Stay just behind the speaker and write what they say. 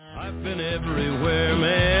I've been everywhere,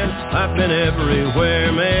 man. I've been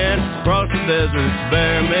everywhere, man. Across the deserts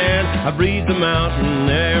bare, man. I breathe the mountain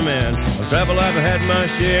air, man. I've traveled, I've had my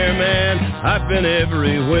share, man. I've been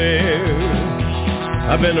everywhere.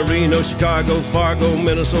 I've been to Reno, Chicago, Fargo,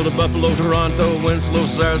 Minnesota, Buffalo, Toronto, Winslow,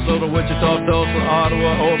 Sarasota, Wichita, Tulsa,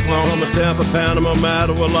 Ottawa, Oklahoma, Tampa, Panama,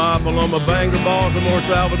 Mattawa, La Paloma, Bangor, Baltimore,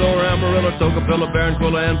 Salvador, Amarillo, Tocopilla,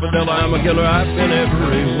 Barranquilla, and Padilla. I'm a killer. I've been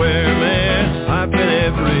everywhere, man. I've been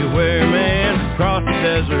everywhere, man. Across the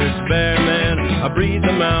deserts bare, man. I breathe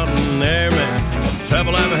the mountain air, man. I've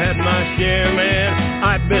traveled, I've had my share, man.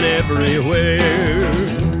 I've been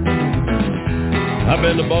everywhere. I've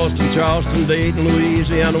been to Boston, Charleston, Dayton,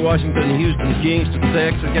 Louisiana, Washington, Houston, Kingston,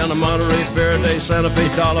 Texarkana, Monterey, Faraday, Santa Fe,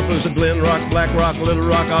 Tallapoosa, Glen Rock, Black Rock, Little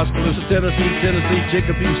Rock, Oskaloosa, Tennessee,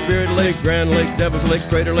 Chicopee, Spirit Lake, Grand Lake, Devil's Lake,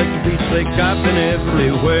 Crater Lake, Beach Lake. I've been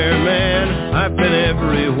everywhere, man. I've been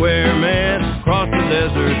everywhere, man. Across the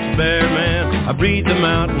deserts bare, man. I breathe the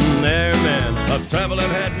mountain air, man. I've traveled,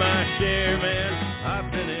 I've had my share, man. I've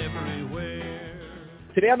been everywhere.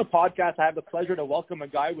 Today on the podcast, I have the pleasure to welcome a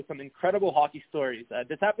guy with some incredible hockey stories.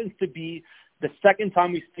 This happens to be the second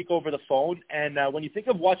time we speak over the phone, and when you think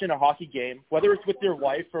of watching a hockey game, whether it's with your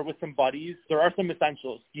wife or with some buddies, there are some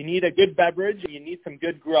essentials. You need a good beverage, you need some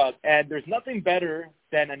good grub, and there's nothing better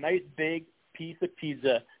than a nice big piece of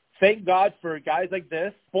pizza. Thank God for guys like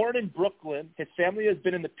this. Born in Brooklyn, his family has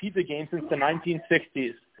been in the pizza game since the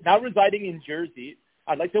 1960s. Now residing in Jersey,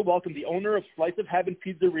 I'd like to welcome the owner of Slice of Heaven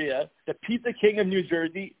Pizzeria, the Pizza King of New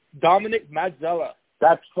Jersey, Dominick Mazzella.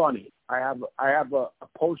 That's funny. I have a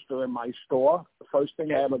poster in my store. The first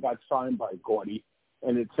thing I ever got signed by Gordie,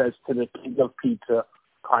 and it says, "To the King of Pizza,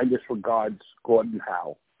 kindest regards, Gordie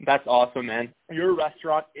Howe." That's awesome, man. Your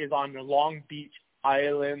restaurant is on Long Beach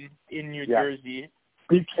Island in New Jersey.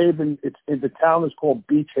 Beach Haven. The town is called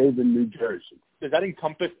Beach Haven, New Jersey. Does that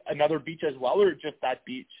encompass another beach as well, or just that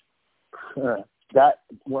beach? That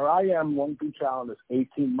where I am, Long Beach Island is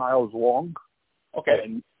 18 miles long. Okay.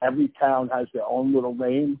 And every town has their own little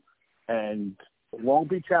name. And Long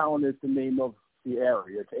Beach Island is the name of the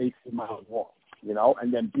area. It's 18 miles long, you know.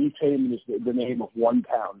 And then Beach Haven is the name of one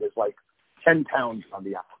town. There's like 10 towns on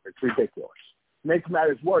the island. It's ridiculous. Makes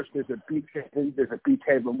matters worse. There's a Beach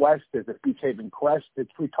Haven West. There's a Beach Haven Crest.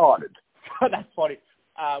 It's retarded. That's funny.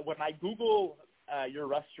 When I Google your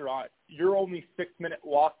restaurant, you're only 6-minute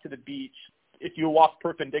walk to the beach. If you walk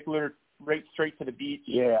perpendicular right straight to the beach.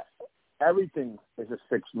 Yeah, everything is a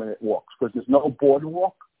 6-minute walk because there's no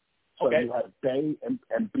boardwalk. So you have bay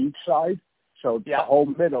and beachside. So the whole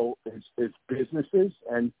middle is businesses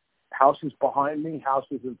and houses behind me,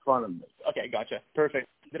 houses in front of me. Okay, gotcha. Perfect.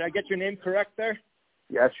 Did I get your name correct there?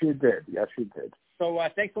 Yes, you did. So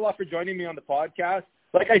thanks a lot for joining me on the podcast.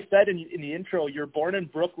 Like I said in the intro, you're born in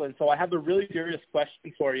Brooklyn, so I have a really serious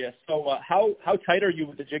question for you. So how tight are you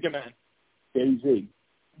with the Jigga Man? Jay-Z.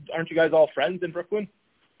 Aren't you guys all friends in Brooklyn?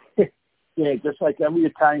 Yeah, just like every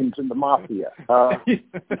Italian's in the mafia.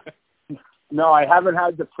 No, I haven't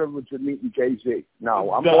had the privilege of meeting Jay-Z.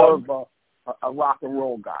 No, I'm more of a rock and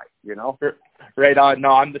roll guy, you know? Right on.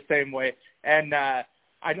 No, I'm the same way. And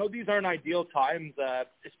I know these aren't ideal times,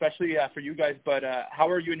 especially for you guys, but how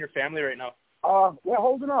are you and your family right now? We're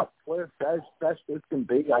holding up. We're as best as can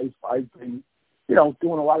be. I've been,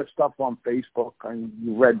 doing a lot of stuff on Facebook, and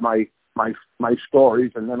you read my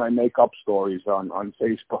stories, and then I make up stories on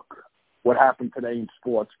Facebook. What happened today in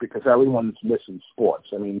sports, because everyone's missing sports.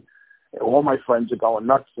 I mean, all my friends are going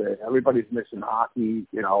nuts there. Everybody's missing hockey,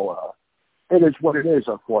 It is what it is,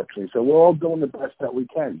 unfortunately. So we're all doing the best that we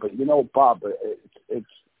can. But, Bob, it's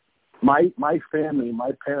my family,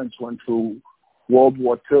 my parents went through World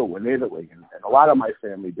War II in Italy, and a lot of my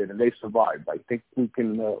family did, and they survived. I think we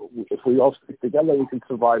can, if we all stick together, we can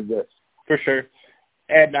survive this. For sure.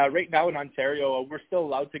 And right now in Ontario, we're still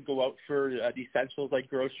allowed to go out for the essentials like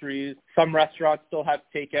groceries. Some restaurants still have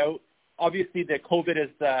takeout. Obviously, the COVID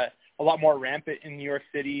is a lot more rampant in New York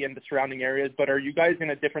City and the surrounding areas, but are you guys in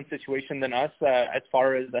a different situation than us as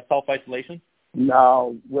far as self-isolation?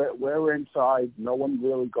 No, we're inside. No one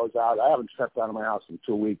really goes out. I haven't stepped out of my house in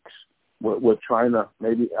 2 weeks. We're trying to,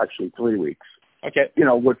 maybe actually 3 weeks. Okay.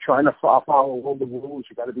 We're trying to follow all the rules.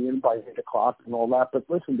 You got to be in by 8 o'clock and all that. But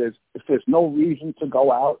listen, if there's no reason to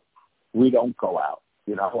go out, we don't go out.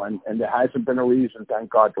 And there hasn't been a reason, thank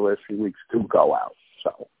God, the last few weeks to go out.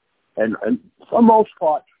 So, and for the most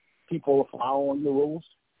part, people are following the rules.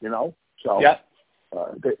 So yeah.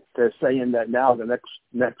 They're saying that now the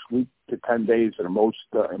next week to 10 days are the most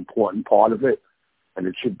important part of it. And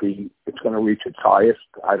it's going to reach its highest.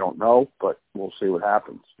 I don't know, but we'll see what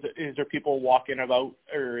happens. Is there people walking about,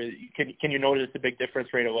 or can you notice a big difference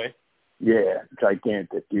right away? Yeah,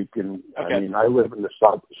 gigantic. You can. Okay. I mean, I live in the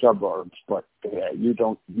suburbs, but you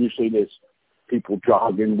don't. Usually, there's people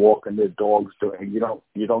jogging, walking their dogs. You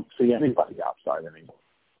don't see anybody outside anymore.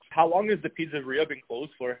 How long has the pizzeria been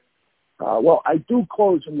closed for? Well, I do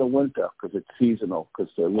close in the winter because it's seasonal.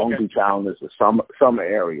 Because the Long Beach Island is a summer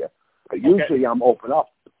area. But usually, I'm open up.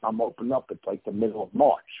 It's like the middle of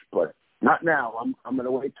March, but not now. I'm going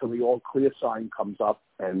to wait till the all clear sign comes up,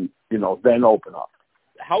 and then open up.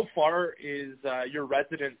 How far is your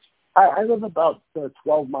residence? I live about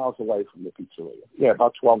 12 miles away from the pizzeria. Yeah,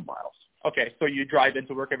 about 12 miles. Okay, so you drive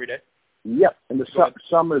into work every day? Yep. In the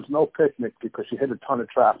summer, is no picnic because you hit a ton of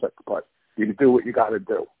traffic, but you can do what you got to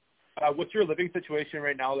do. What's your living situation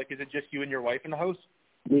right now? Like, is it just you and your wife in the house?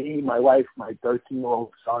 Me, my wife, my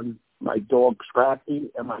 13-year-old son, my dog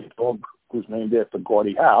Scrappy, and my dog who's named after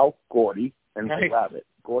Gordie Howe, Gordie, and my rabbit.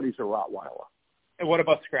 Gordie's a Rottweiler. And what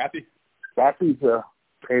about Scrappy? Scrappy's a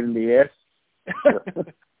pain in the ass.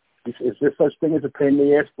 Is there such thing as a pain in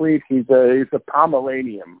the ass breed? He's a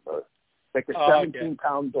Pomeranian, like a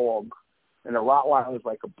 17-pound dog, and a Rottweiler is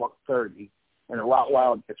like $130, and a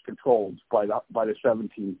Rottweiler gets controlled by the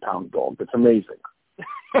 17-pound dog. It's amazing.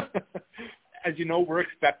 As you know, we're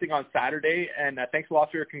expecting on Saturday, and thanks a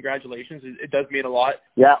lot for your congratulations. It does mean a lot.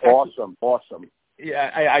 Yeah, awesome.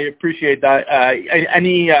 Yeah, I appreciate that.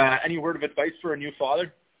 Any word of advice for a new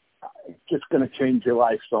father? It's just going to change your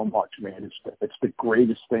life so much, man. It's the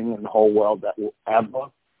greatest thing in the whole world that will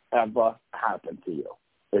ever happen to you.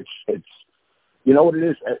 It's you know what it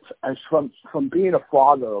is? As from being a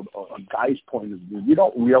father, a guy's point of view, you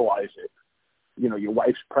don't realize it. Your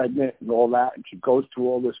wife's pregnant and all that, and she goes through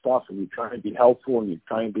all this stuff, and you're trying to be helpful and you're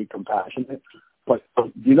trying to be compassionate, but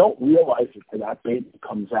you don't realize it till that baby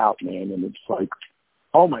comes out, man, and it's like,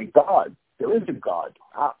 oh my God, there is a God.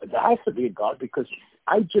 There has to be a God because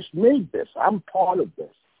I just made this. I'm part of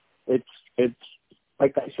this. It's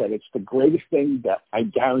like I said, it's the greatest thing that I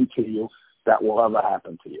guarantee you that will ever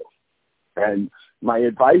happen to you. And my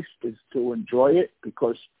advice is to enjoy it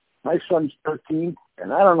because my son's 13,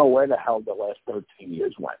 and I don't know where the hell the last 13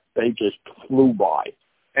 years went. They just flew by.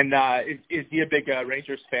 And is he a big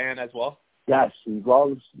Rangers fan as well? Yes, he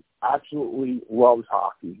absolutely loves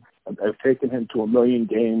hockey. I've taken him to 1 million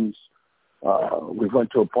games. We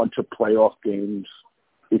went to a bunch of playoff games.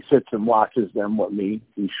 He sits and watches them with me.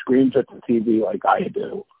 He screams at the TV like I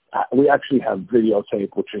do. We actually have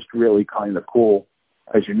videotape, which is really kind of cool.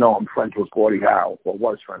 As you know, I'm friends with Gordie Howe, or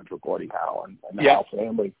was friends with Gordie Howe and the Howe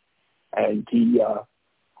family. And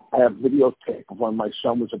I have videotape of when my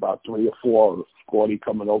son was about 3 or 4, of Gordie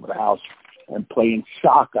coming over the house and playing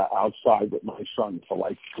soccer outside with my son for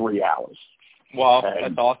like 3 hours. Wow,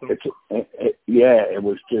 and that's awesome. It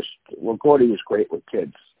was just, Gordie was great with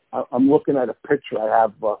kids. I'm looking at a picture I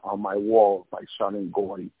have on my wall of my son and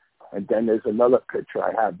Gordie. And then there's another picture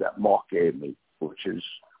I have that Mark gave me, which is,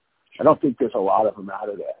 I don't think there's a lot of them out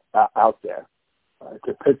there. It's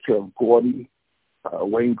a picture of Gordie,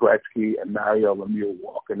 Wayne Gretzky, and Mario Lemieux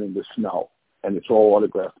walking in the snow. And it's all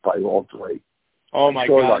autographed by all three. Oh, my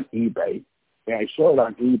God. I saw it on eBay. Yeah, I saw it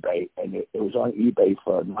on eBay, and it was on eBay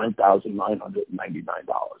for $9,999.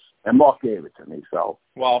 And Mark gave it to me, so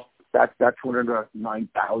wow. That's one of the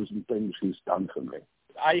 9,000 things he's done for me.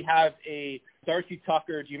 I have a Darcy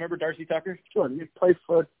Tucker. Do you remember Darcy Tucker? Sure. He played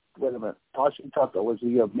for, wait a minute, Darcy Tucker. Was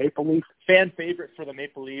he a Maple Leaf? Fan favorite for the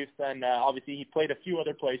Maple Leafs, and obviously he played a few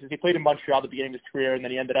other places. He played in Montreal at the beginning of his career, and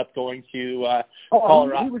then he ended up going to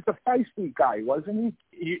Colorado. He was a feisty guy, wasn't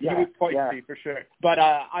he? He was feisty, for sure. But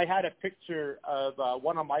I had a picture of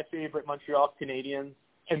one of my favorite Montreal Canadiens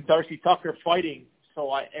and Darcy Tucker fighting. So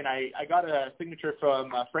I got a signature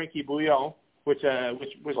from Frankie Bouillon, which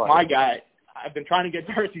was my guy. I've been trying to get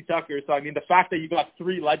Darcy Tucker. So, I mean, the fact that you got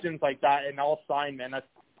 3 legends like that and all signed, man, that's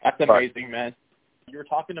amazing, man. You were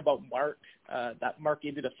talking about Mark. That Mark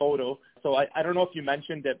gave you the photo. So I don't know if you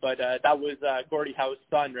mentioned it, but that was Gordie Howe's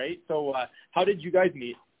son, right? So how did you guys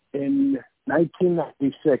meet? In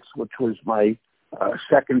 1996, which was my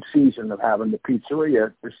second season of having the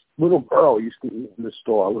pizzeria, this little girl used to eat in the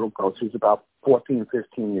store, a little girl. She was about 14,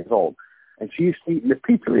 15 years old. And she used to eat in the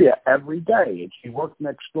pizzeria every day. And she worked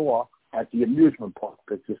next door at the amusement park.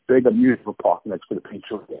 It's this big amusement park next to the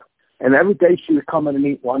pizzeria. And every day she would come in and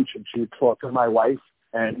eat lunch, and she would talk to my wife,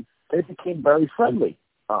 and they became very friendly.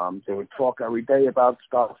 They would talk every day about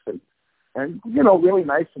stuff, and really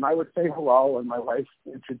nice. And I would say hello, and my wife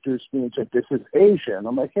introduced me and said, "This is Asia." And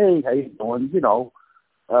I'm like, "Hey, how you doing?"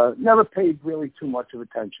 Never paid really too much of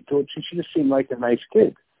attention to it. She just seemed like a nice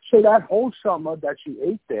kid. So that whole summer that she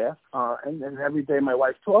ate there, and then every day my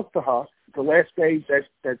wife talked to her, the last day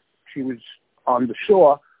that she was on the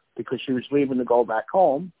shore because she was leaving to go back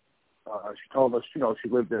home, She told us, she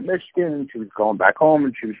lived in Michigan. She was going back home,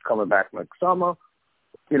 and she was coming back next summer.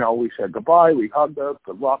 We said goodbye. We hugged her.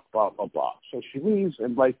 Good luck, blah, blah, blah. So she leaves,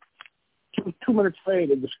 and like two minutes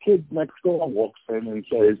later, this kid next door walks in and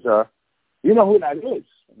says, you know who that is?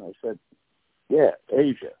 And I said, yeah,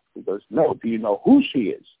 Asia. He goes, no, do you know who she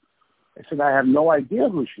is? I said, I have no idea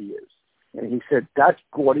who she is. And he said, that's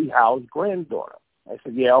Gordie Howe's granddaughter. I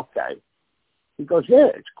said, yeah, okay. He goes, yeah,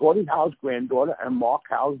 it's Gordie Howe's granddaughter and Mark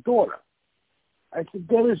Howe's daughter. I said,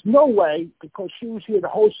 there is no way, because she was here the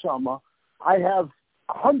whole summer. I have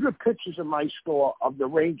 100 pictures in my store of the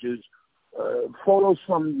Rangers, photos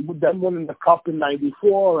from them winning the Cup in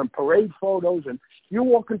 '94 and parade photos. And you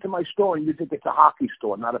walk into my store and you think it's a hockey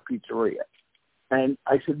store, not a pizzeria. And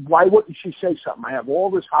I said, why wouldn't she say something? I have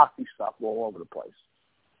all this hockey stuff all over the place.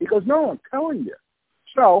 He goes, no, I'm telling you.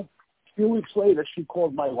 So a few weeks later, she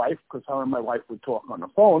called my wife, because her and my wife would talk on the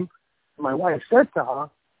phone. And my wife said to her,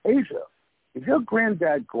 Asia, is your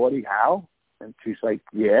granddad Gordie Howe? And she's like,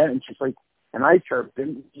 yeah. And she's like, and I chirped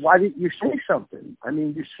in, why didn't you say something? I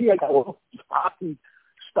mean, you see, I got all this hockey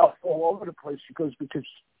stuff all over the place. She goes, because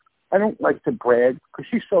I don't like to brag, because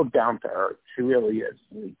she's so down to earth. She really is.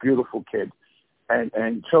 A beautiful kid.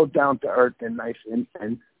 And so down to earth and nice. And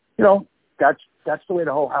that's the way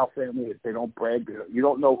the whole Howe family is. They don't brag. You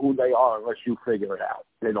don't know who they are unless you figure it out.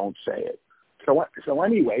 They don't say it. So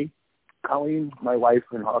anyway, Colleen, my wife,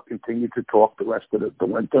 and her continued to talk the rest of the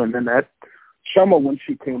winter. And then that summer, when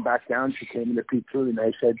she came back down, she came in the pizzeria, and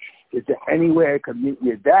I said, is there any way I could meet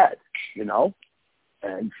your dad,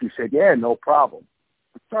 And she said, yeah, no problem.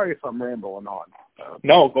 I'm sorry if I'm rambling on.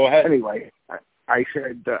 No, go ahead. Anyway, I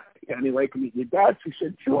said, any way I can meet your dad? She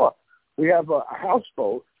said, sure. We have a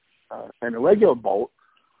houseboat and a regular boat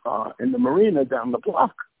in the marina down the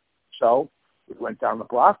block. So we went down the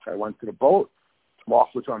block. I went to the boat.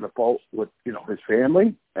 Mark was on the boat with, his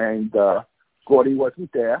family, and Gordie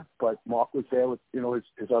wasn't there, but Mark was there with,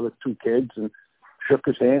 his other two kids, and shook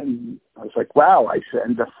his hand. And I was like, wow, I said.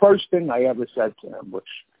 And the first thing I ever said to him,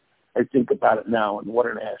 which I think about it now, and what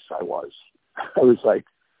an ass I was like,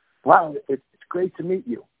 wow, it's great to meet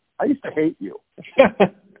you. I used to hate you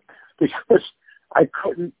because I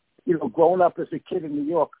couldn't, growing up as a kid in New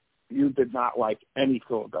York, you did not like any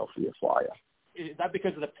Philadelphia Flyer. Is that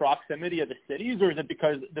because of the proximity of the cities, or is it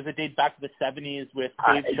because does it date back to the 70s with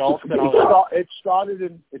Dave Schultz and all that? It started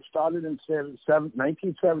in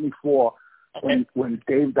 1974 okay. when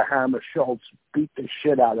Dave the Hammer Schultz beat the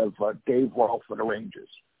shit out of Dave Rolfe for the Rangers.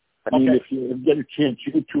 I mean, if you get a chance,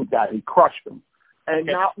 YouTube that. He crushed them, and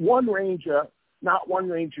not one Ranger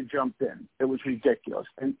jumped in. It was ridiculous,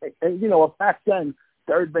 and back then,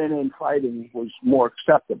 third man in fighting was more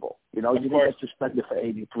acceptable. You didn't get suspended for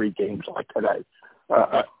 83 games like today.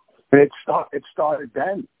 And it started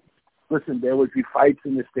then. Listen, there would be fights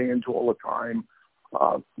in the stands all the time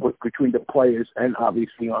between the players and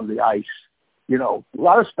obviously on the ice. A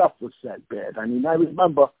lot of stuff was said bad. I mean, I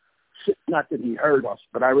remember, not that he heard us,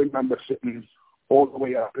 but I remember sitting all the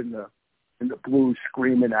way up in the Blues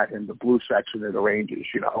screaming at him, the Blue section of the Rangers,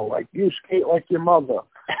 like, you skate like your mother.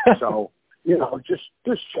 So, just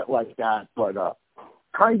shit like that. But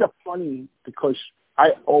kind of funny because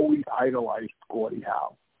I always idolized Gordie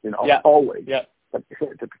Howe, always. Yeah. But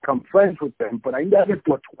to become friends with him, but I never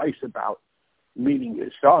thought twice about meeting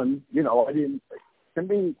his son. I didn't. To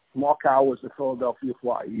me, Mark Howe was a Philadelphia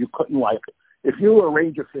Flyer. You couldn't like it. If you were a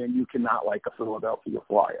Ranger fan, you cannot like a Philadelphia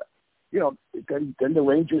Flyer. Then the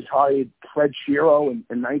Rangers hired Fred Shero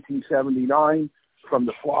in 1979 from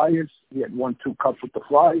the Flyers. He had won 2 cups with the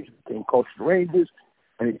Flyers, became coach of the Rangers,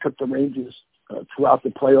 and he took the Rangers throughout the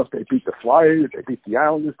playoffs. They beat the Flyers. They beat the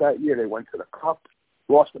Islanders that year. They went to the Cup,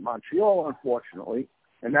 lost to Montreal, unfortunately.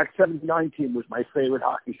 And that 79 team was my favorite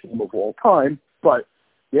hockey team of all time. But,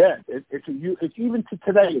 yeah, it's even to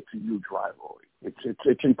today, it's a huge rivalry.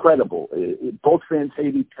 It's incredible. Both fans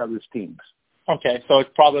hate each other's teams. Okay, so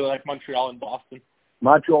it's probably like Montreal and Boston.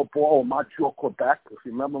 Montreal, Quebec. If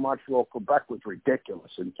you remember, Montreal, Quebec was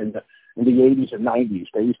ridiculous in the 80s and 90s.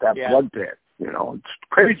 They used to have bloodbath. It's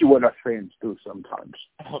crazy what us fans do sometimes.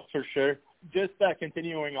 Oh, for sure. Just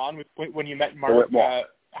continuing on with when you met Mark,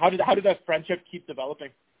 how did that friendship keep developing?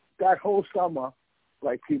 That whole summer,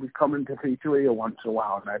 like he would come into pizzeria once in a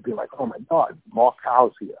while, and I'd be like, "Oh my God, Mark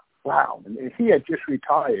Howe's here! Wow!" And he had just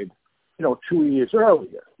retired. 2 years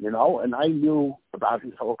earlier, and I knew about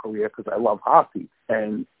his whole career because I love hockey.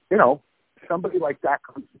 And, somebody like that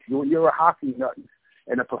comes to you, and you're a hockey nut,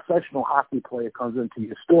 and a professional hockey player comes into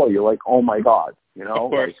your store, you're like, oh my God,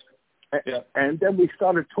 Of course. And then we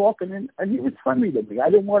started talking, and he was friendly to me.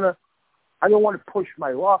 I didn't want to push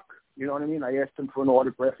my luck, you know what I mean? I asked him for an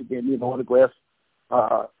autograph. He gave me an autograph.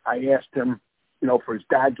 I asked him, for his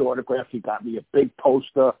dad's autograph. He got me a big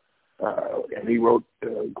poster, and he wrote,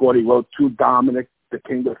 Gordie wrote to Dominick, the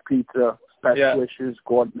King of Pizza, best wishes,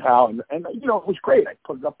 Gordie Howe, and it was great. I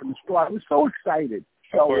put it up in the store. I was so excited.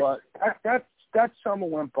 So that summer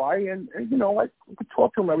went by, and I would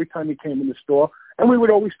talk to him every time he came in the store, and we would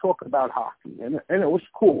always talk about hockey, and it was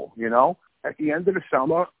cool, At the end of the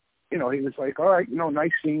summer, he was like, all right,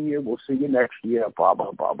 nice seeing you. We'll see you next year, blah,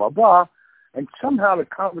 blah, blah, blah, blah. And somehow the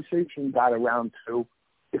conversation got around to,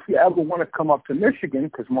 if you ever want to come up to Michigan,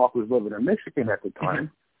 because Mark was living in Michigan at the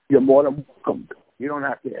time, you're more than welcome. You don't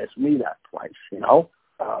have to ask me that twice,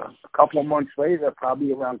 A couple of months later,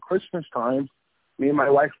 probably around Christmas time, me and my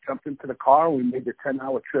wife jumped into the car and we made the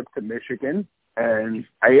 10-hour trip to Michigan. And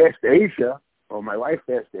I asked Asia, or my wife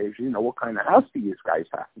asked Asia, what kind of house do you guys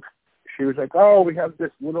have? She was like, oh, we have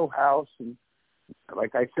this little house. And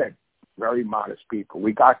like I said, very modest people.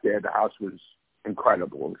 We got there. The house was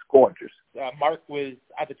incredible. It was gorgeous. Mark was,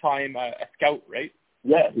 at the time, a scout, right?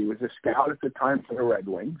 Yeah, he was a scout at the time for the Red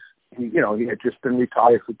Wings. He had just been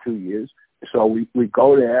retired for 2 years. So we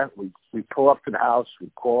go there. We pull up to the house. We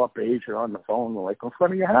call up Asia on the phone. We're like, in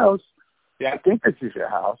front of your house. Yeah. I think this is your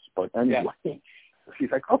house. But anyway,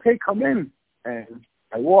 she's like, okay, come in. And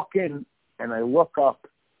I walk in, and I look up,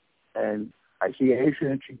 and I see Asia,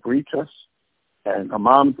 and she greets us. And her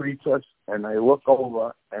mom greets us, and I look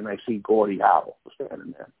over, and I see Gordie Howe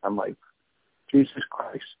standing there. I'm like, Jesus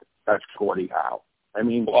Christ, that's Gordie Howe. I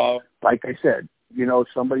mean, like I said,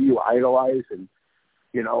 somebody you idolize, and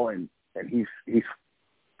he's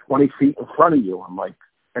 20 feet in front of you. I'm like,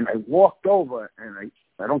 and I walked over, and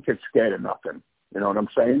I don't get scared of nothing. You know what I'm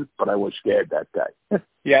saying? But I was scared that day.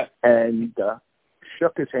 Yeah. And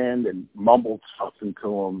shook his hand and mumbled something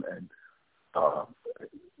to him, and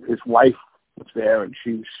his wife was there, and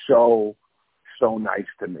she was so nice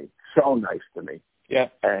to me. Yeah.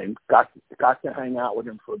 And got to hang out with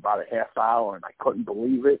him for about a half hour, and I couldn't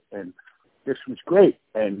believe it. And this was great.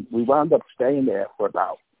 And we wound up staying there for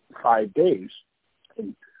about 5 days.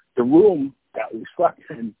 And the room that we slept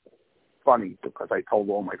in, funny because I told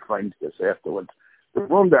all my friends this afterwards, the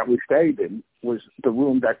room that we stayed in was the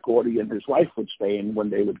room that Gordie and his wife would stay in when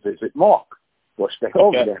they would visit Mark or stay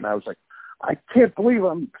over there. And I was like, I can't believe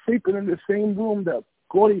I'm sleeping in the same room that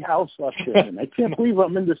Gordie Howe slept in. And I can't believe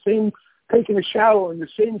I'm taking a shower in the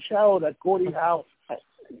same shower that Gordie Howe.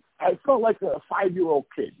 I felt like a 5-year-old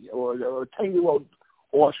kid or a 10-year-old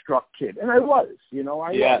awestruck kid. And I was, I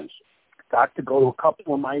was. Got to go to a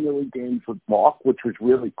couple of minor league games with Mark, which was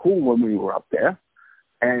really cool when we were up there.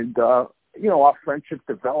 And, our friendship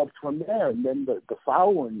developed from there. And then the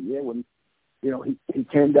following year when, he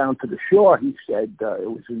came down to the shore, he said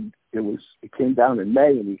it came down in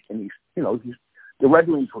May, and the Red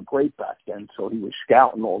Wings were great back then, so he was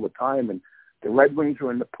scouting all the time, and the Red Wings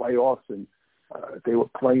were in the playoffs, and they were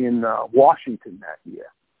playing Washington that year,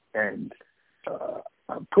 and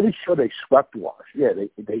I'm pretty sure they swept Washington.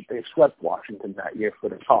 Yeah, they swept Washington that year for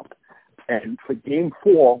the Cup, and for Game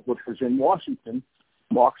 4, which was in Washington,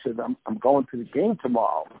 Mark said, I'm going to the game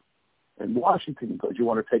tomorrow in Washington. He goes, you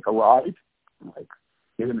want to take a ride? I'm like,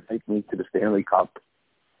 you're going to take me to the Stanley Cup?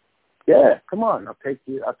 Yeah, come on, I'll take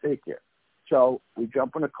you. So we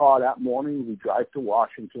jump in a car that morning. We drive to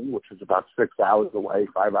Washington, which is about 6 hours away,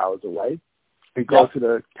 5 hours away. We go to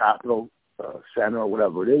the Capitol Center or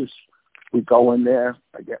whatever it is. We go in there.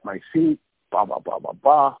 I get my seat, blah, blah, blah, blah,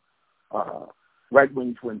 blah. Red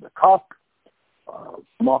Wings win the Cup.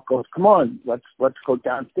 Mark goes, come on, let's go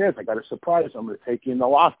downstairs. I got a surprise. I'm going to take you in the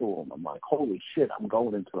locker room. I'm like, holy shit, I'm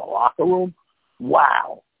going into the locker room?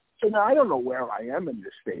 Wow. So now I don't know where I am in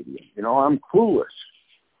this stadium. I'm clueless.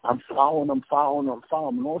 I'm following. And all of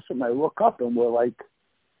a sudden I look up and we're like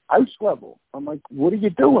ice level. I'm like, what are you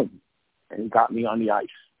doing? And he got me on the ice.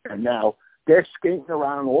 And now they're skating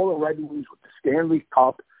around, all the Red Wings with the Stanley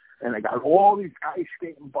Cup, and I got all these guys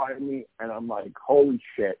skating by me, and I'm like, holy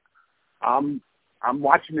shit. I'm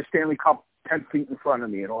watching the Stanley Cup 10 feet in front of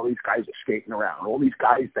me, and all these guys are skating around. All these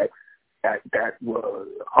guys that were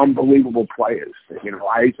unbelievable players.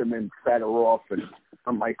 Eisenman, Fedorov, and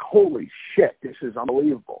I'm like, holy shit, this is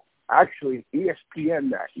unbelievable. Actually,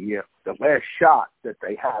 ESPN that year, the last shot that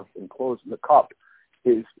they have in closing the Cup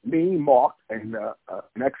is me, Mark, and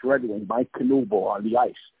an ex-Red Wing, Mike Knuble, on the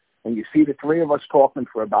ice. And you see the three of us talking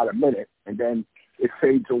for about a minute, and then it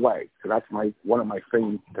fades away. So that's one of my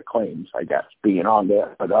famed claims, I guess, being on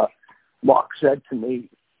there. But Mark said to me,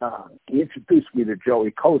 he introduced me to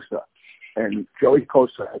Joey Kocur. And Joey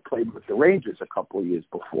Kocur, I played with the Rangers a couple of years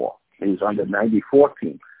before. He was on the 94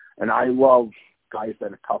 team. And I love guys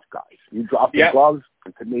that are tough guys. You drop the gloves,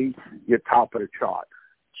 and to me, you're top of the chart.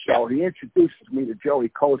 So he introduces me to Joey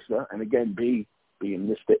Kocur, and again, being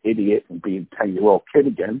Mr. Idiot and being a 10-year-old kid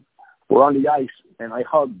again, we're on the ice, and I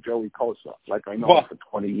hug Joey Kocur like I know him for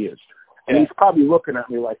 20 years. And he's probably looking at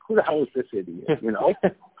me like, who the hell is this idiot, you know?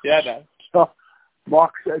 Yeah, man. So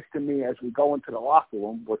Mark says to me as we go into the locker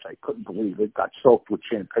room, which I couldn't believe, it got soaked with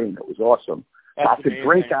champagne. It was awesome. Got to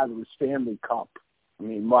drink out of the Stanley Cup. I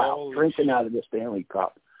mean, wow, drinking out of the Stanley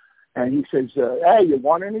Cup. And he says, hey, you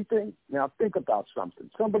want anything? Now think about something.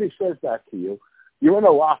 Somebody says that to you. You're in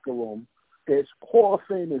a locker room. There's Hall of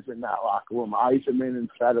Famers in that locker room. Eisenman and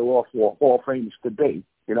Fedorov were Hall of Famers to be,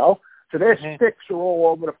 you know? So their sticks are all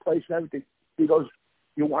over the place and everything. He goes,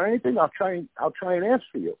 you want anything? I'll try and ask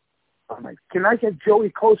for you. I'm like, can I get Joey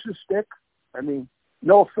Kocur's stick? I mean,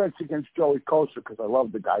 no offense against Joey Kocur because I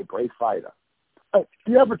love the guy, great fighter. But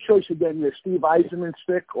do you have a choice of getting a Steve Eisenman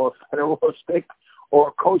stick or a Fedorov stick or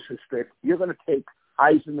a Kocur stick? You're going to take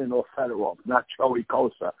Eisenman or Fedorov, not Joey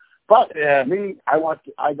Kocur. But me,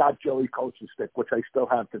 I got Joey Kocur's stick, which I still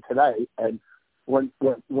have to today. And when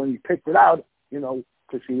he picked it out, you know,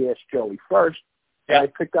 because he asked Joey first, and I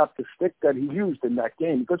picked up the stick that he used in that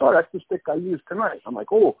game. He goes, oh, that's the stick I used tonight. I'm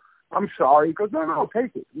like, oh, I'm sorry. He goes, no,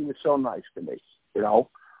 take it. He was so nice to me, you know.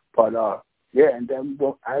 But, and then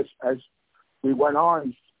as we went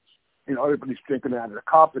on, you know, everybody's drinking out of the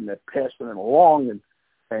cup and they're passing it along.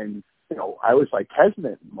 And you know, I was like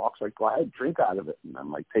hesitant. And Mark's like, go ahead, drink out of it. And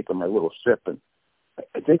I'm like taking my little sip. And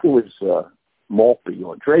I think it was Maltby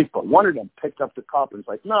or Drake, but one of them picked up the cup and was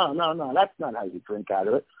like, no, that's not how you drink out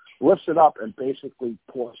of it. Lifts it up and basically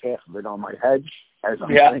pours half of it on my head as I'm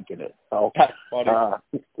drinking it. So,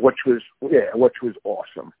 which was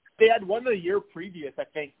awesome. They had won the year previous, I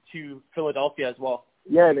think, to Philadelphia as well.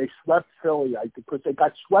 Yeah, they swept Philly, I think, because they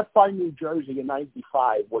got swept by New Jersey in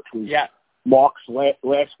 '95, which was Mark's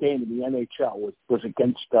last game in the NHL was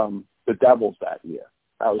against the Devils that year.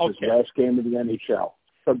 That was his last game in the NHL.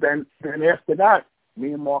 So then after that,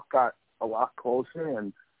 me and Mark got a lot closer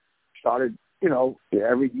and started, you know,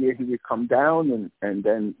 every year he would come down and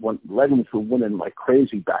then when Red Wings were winning like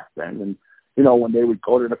crazy back then. And, you know, when they would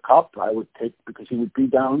go to the Cup, I would take, because he would be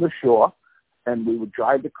down the shore and we would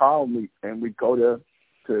drive the car and we'd go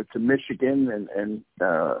to Michigan and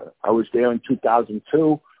I was there in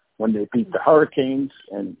 2002 when they beat the Hurricanes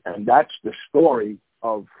and that's the story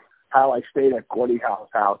of how I stayed at Gordie Howe's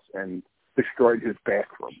house and destroyed his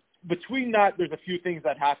bathroom. Between that, there's a few things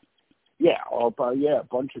that happened. Yeah, a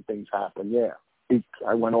bunch of things happened. Yeah,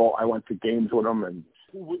 I went to games with him, and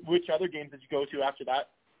which other games did you go to after that?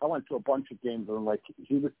 I went to a bunch of games with him. Like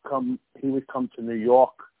he would come to New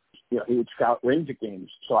York. You know, he would scout Ranger games,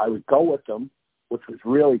 so I would go with him, which was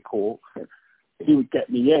really cool. He would get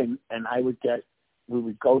me in, and we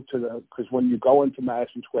would go to because when you go into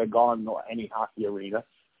Madison Square Garden or any hockey arena,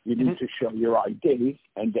 you need to show your ID,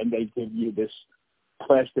 and then they give you this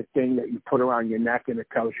plastic thing that you put around your neck, and it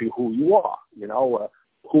tells you who you are, you know,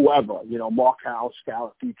 whoever, you know, Mark Howe,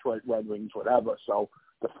 scout, Detroit Red Wings, whatever. So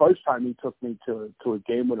the first time he took me to a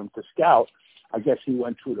game with him to scout, I guess he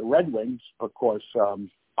went to the Red Wings because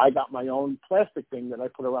I got my own plastic thing that I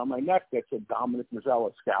put around my neck that said Dominick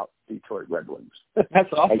Mazzella, scout, Detroit Red Wings.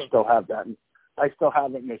 That's awesome. I still have that. I still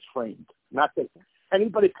have it, and it's framed. Not that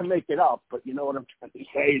anybody can make it up, but you know what I'm trying to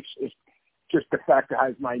say. It's just the fact that it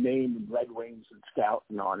has my name and Red Wings and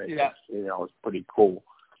Scouting on it. Yeah. You know, it's pretty cool.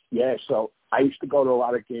 Yeah, so I used to go to a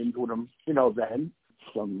lot of games with him, you know, then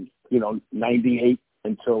from, you know, 98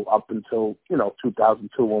 up until, you know,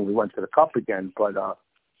 2002 when we went to the Cup again. But,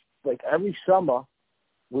 like every summer,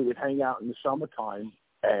 we would hang out in the summertime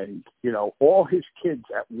and, you know, all his kids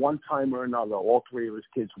at one time or another, all three of his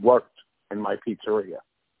kids worked in my pizzeria.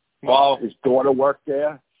 Wow. His daughter worked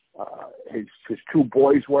there. His two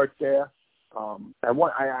boys worked there. And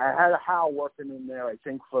I had a Howe working in there, I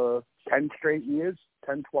think, for 10,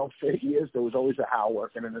 12 straight years. There was always a Howe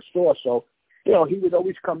working in the store. So, you know, he would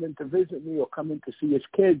always come in to visit me or come in to see his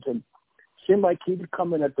kids. And it seemed like he would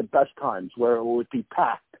come in at the best times where it would be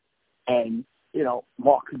packed. And, you know,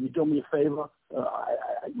 Mark, can you do me a favor?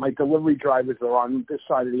 My delivery drivers are on this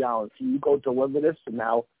side of the island. Can you go deliver this? And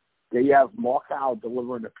now they have Mark Howe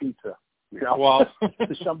delivering a pizza, you know,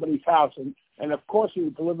 to somebody's house. And of course, he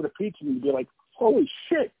would deliver the pizza and you'd be like, holy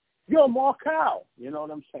shit, you're Mark Howe. You know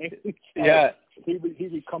what I'm saying? Yeah. He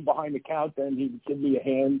would come behind the counter and he would give me a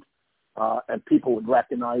hand, and people would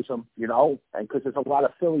recognize him, you know, and because there's a lot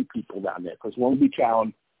of Philly people down there, because Long Beach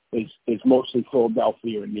Island is mostly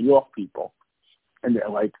Philadelphia and New York people. And they're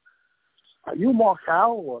like, are you Mark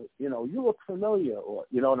Howe? Or, you know, you look familiar, or,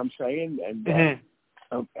 you know what I'm saying? And,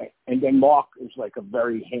 and then Mark is like a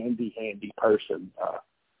very handy person.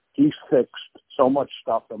 He's fixed so much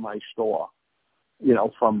stuff in my store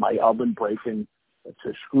from my oven breaking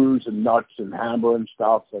to screws and nuts and hammer and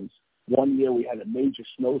stuff. And one year we had a major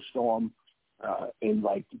snowstorm in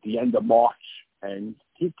like the end of March, and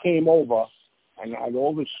he came over and I had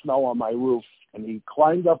all this snow on my roof, and he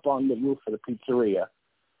climbed up on the roof of the pizzeria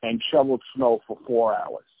and shoveled snow for 4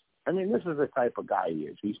 hours. I mean, this is the type of guy he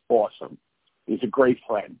is. He's awesome. He's a great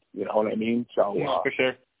friend. You know what I mean? So, for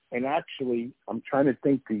sure. And actually, I'm trying to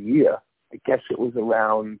think the year. I guess it was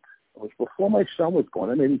before my son was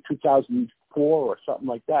born, maybe 2004 or something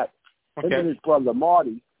like that. Okay. Him and his brother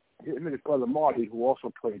Marty, who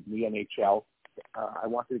also played in the NHL, I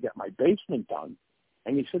wanted to get my basement done.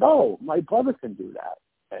 And he said, oh, my brother can do that.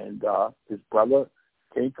 And his brother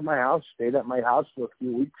came to my house, stayed at my house for a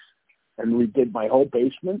few weeks, and we did my whole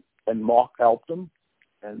basement, and Mark helped him.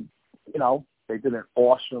 And, they did an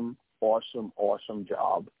awesome, awesome, awesome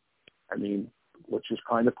job. I mean, which is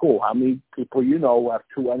kind of cool. How many people have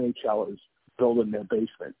two NHLers building their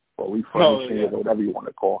basement? Or refurnishing it, or whatever you want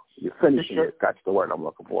to call it. You're finishing it. That's the word I'm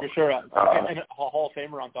looking for. For sure. And a Hall of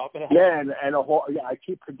Famer on top of that. Yeah, and I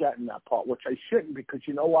keep forgetting that part, which I shouldn't, because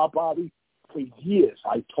you know what, Bobby? For years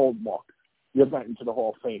I told Mark, you're getting to the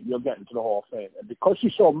Hall of Fame. You're getting to the Hall of Fame. And because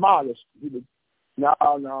he's so modest, he would, no,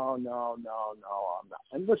 I'm not.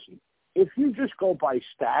 And listen, if you just go by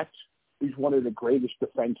stats, he's one of the greatest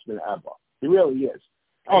defensemen ever. He really is.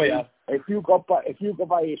 Yeah. If you go by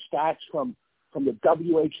his stats from the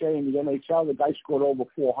WHA and the NHL, the guy scored over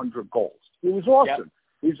 400 goals. He was awesome.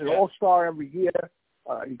 Yep. He's an all-star every year.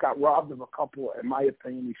 He got robbed of a couple. In my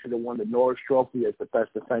opinion, he should have won the Norris Trophy as the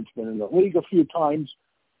best defenseman in the league a few times.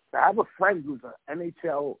 I have a friend who's an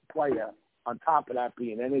NHL player, on top of that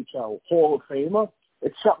being an NHL Hall of Famer.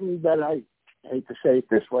 It's something that I hate to say it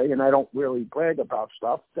this way, and I don't really brag about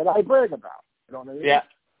stuff that I brag about. You know what I mean? Yeah.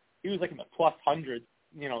 He was like in the plus 100,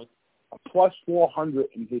 A plus 400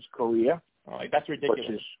 in his career. That's ridiculous.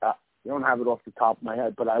 Which is, you don't have it off the top of my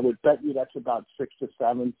head, but I would bet you that's about 6th or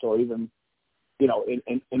 7th, or even, in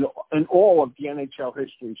all of the NHL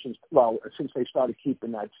history since they started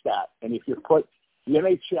keeping that stat. And if you put the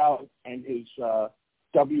NHL and his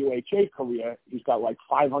WHA career, he's got like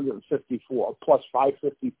 554, plus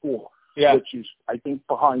 554, which is, I think,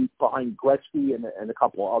 behind Gretzky and a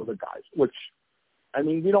couple of other guys, which, I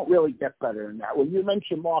mean, you don't really get better than that. When you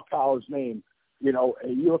mention Mark Howe's name,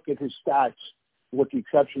 and you look at his stats, with the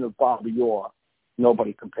exception of Bobby Orr,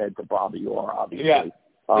 nobody compared to Bobby Orr, obviously.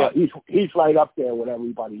 Yeah. He's right up there with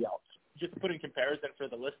everybody else. Just to put in comparison for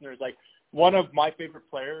the listeners, like one of my favorite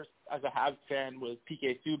players as a Habs fan was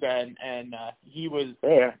PK Subban, and he was...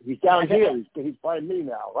 Yeah, he's down here. He's by me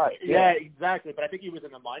now, right? Yeah, exactly. But I think he was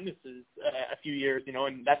in the minuses a few years,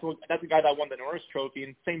 and that's the guy that won the Norris Trophy,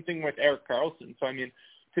 and same thing with Erik Karlsson. So, I mean,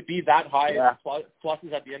 to be that high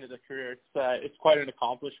pluses at the end of the career, it's quite an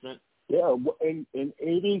accomplishment. Yeah, in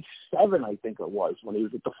 87, I think it was, when he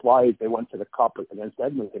was at the Flyers, they went to the Cup against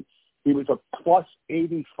Edmonton. He was a plus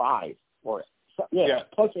 85, plus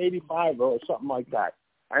 85 or something like that.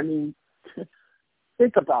 I mean,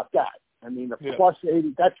 think about that. I mean, plus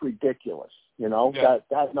 80, that's ridiculous.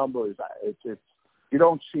 That number is, it's you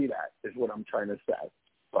don't see that, is what I'm trying to say.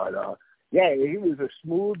 But, he was a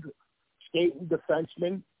smooth skating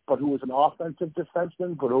defenseman, but who was an offensive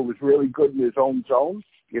defenseman, but who was really good in his own zone.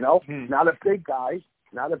 Not a big guy,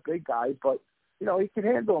 but he could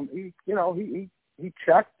handle him. He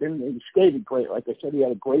checked and he skated great. Like I said, he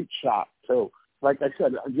had a great shot too. Like I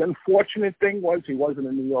said, the unfortunate thing was he wasn't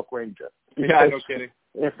a New York Ranger. Yeah, no kidding.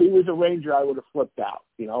 If he was a Ranger, I would have flipped out.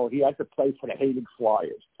 He had to play for the hated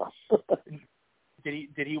Flyers.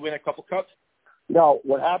 Did he win a couple cups? No,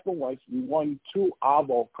 what happened was he won 2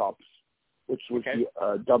 Avo Cups, which was the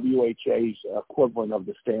WHA's equivalent of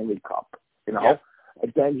the Stanley Cup,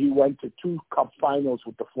 And then he went to 2 Cup finals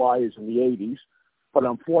with the Flyers in the 80s. But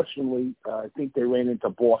unfortunately, I think they ran into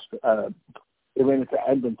Boston. They ran into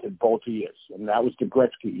Edmonton both years, and that was the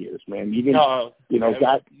Gretzky years, man. You didn't,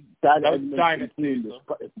 that Edmonton team.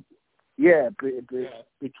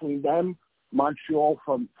 Between them, Montreal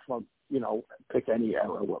from pick any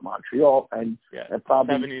era with Montreal, and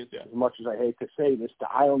probably 70s, as much as I hate to say this, the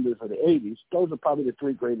Islanders of the 80s. Those are probably the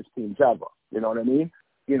 3 greatest teams ever. You know what I mean?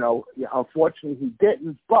 Unfortunately he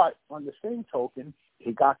didn't, but on the same token,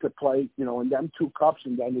 he got to play, in them 2 cups,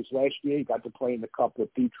 and then his last year he got to play in the cup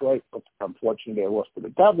with Detroit, but unfortunately they lost to the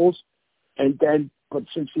Devils. And then, but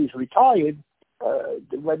since he's retired,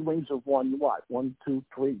 the Red Wings have won, 1, 2,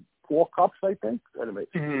 3, 4 cups, I think? Anyway,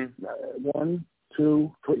 1,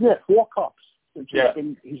 2, 3, 4 cups since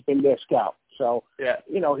he's been their scout. So,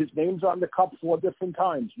 his name's on the cup 4 different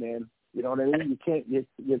times, man. You know what I mean?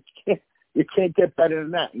 You can't get better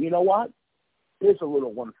than that. You know what? Here's a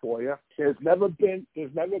little one for you. There's never been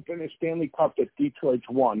a Stanley Cup that Detroit's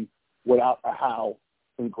won without a Howe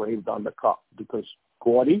engraved on the cup, because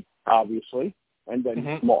Gordie, obviously, and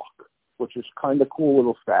then Mark, which is kind of cool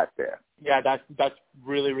little stat there. Yeah, that's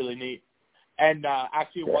really, really neat. And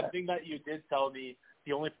actually, one thing that you did tell me,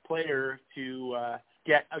 the only player to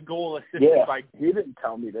get a goal assisted by... He didn't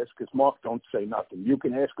tell me this because Mark don't say nothing. You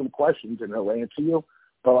can ask him questions and he'll answer you,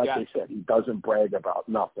 but like I said, he doesn't brag about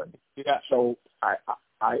nothing. Yeah. So as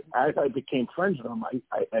I became friends with him,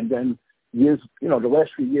 and then years, the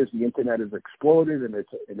last few years, the internet has exploded, and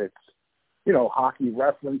it's hockey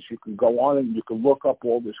reference. You can go on and you can look up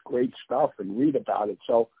all this great stuff and read about it.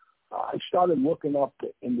 So I started looking up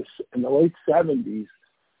in the late 70s,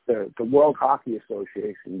 the World Hockey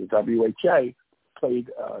Association, the WHA, played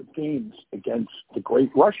games against the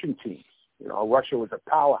great Russian teams. Russia was a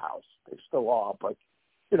powerhouse. They still are, but,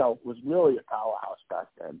 it was really a powerhouse back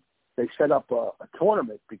then. They set up a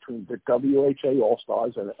tournament between the WHA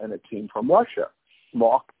All-Stars and a team from Russia.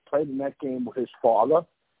 Mark played in that game with his father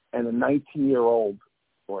and a 19-year-old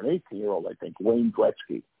or an 18-year-old, I think, Wayne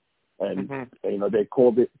Gretzky. And, they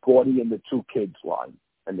called it Gordie and the Two Kids line.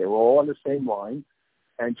 And they were all on the same line.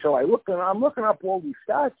 And so I'm looking up all these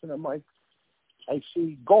stats, and I'm like, I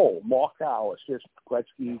see goal, Mark Howe, assist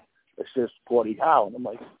Gretzky, assist Gordie Howe. And I'm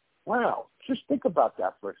like, wow, just think about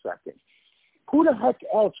that for a second. Who the heck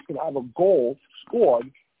else could have a goal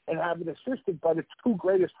scored and have it assisted by the two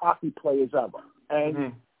greatest hockey players ever?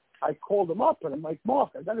 And I called him up, and I'm like,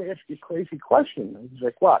 Mark, I got to ask you a crazy question. And he's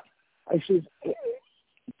like, what? I said,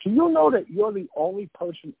 do you know that you're the only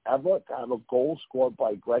person ever to have a goal scored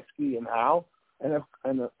by Gretzky and Howe and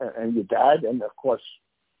your dad? And, of course,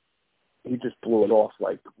 he just blew it off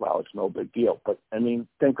like, well, it's no big deal. But, I mean,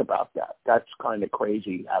 think about that. That's kind of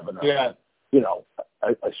crazy having a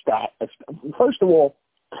stat. First of all,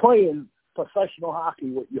 playing professional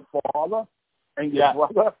hockey with your father and your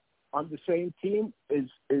brother on the same team is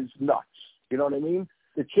nuts. You know what I mean?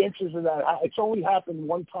 The chances of that, it's only happened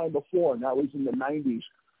one time before, and that was in the 90s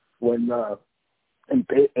when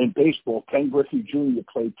in baseball, Ken Griffey Jr.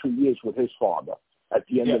 played 2 years with his father at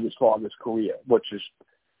the end of his father's career, which is,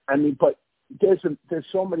 but there's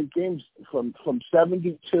so many games from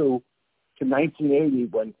 72 to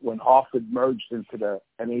 1980 when Hartford merged into the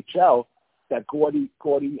NHL that Gordie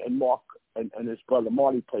and Mark and his brother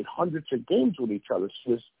Marty played hundreds of games with each other.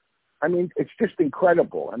 So it's just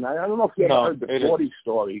incredible. And I don't know if you ever heard the Gordie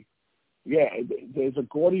story. Yeah, there's a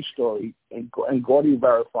Gordie story, and Gordie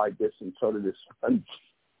verified this, and so did this. And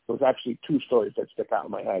there was actually two stories that stick out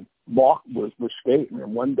in my head. Mark was skating,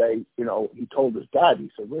 and one day, he told his dad,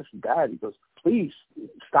 he said, listen, Dad, he goes, please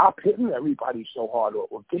stop hitting everybody so hard,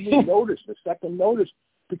 or give me a second notice,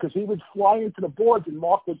 because he would fly into the boards, and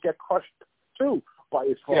Mark would get crushed, too, by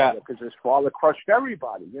his father, because his father crushed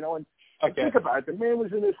everybody, and think about it, the man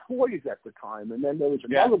was in his 40s at the time, and then there was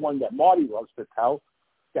another one that Marty loves to tell,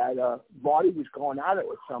 that Marty was going at it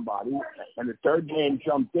with somebody, and the third man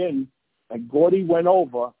jumped in, and Gordie went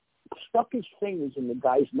over, stuck his fingers in the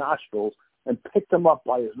guy's nostrils, and picked him up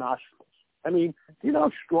by his nostrils. I mean, do you know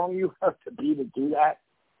how strong you have to be to do that?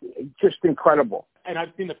 Just incredible. And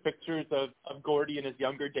I've seen the pictures of Gordie in his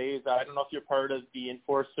younger days. I don't know if you're part of the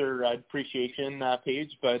Enforcer Appreciation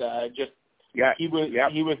page, but he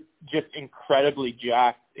was just incredibly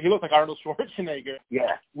jacked. He looked like Arnold Schwarzenegger.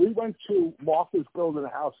 Yeah. Mark was building a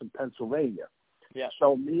house in Pennsylvania. Yeah.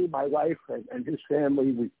 So me, my wife, and his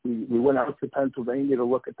family, we went out to Pennsylvania to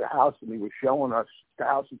look at the house, and he was showing us the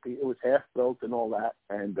house. It was half built and all that.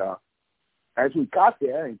 And as we got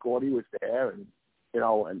there, and Gordie was there, and we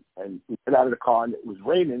got out of the car, and it was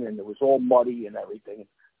raining, and it was all muddy and everything.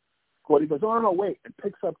 Gordie goes, oh, no, wait, and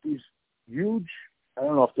picks up these huge, I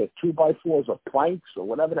don't know if they're 2x4s or planks or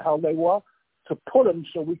whatever the hell they were, to put them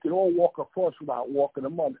so we could all walk across without walking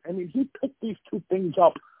them on. I mean, he picked these two things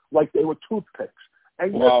up like they were toothpicks.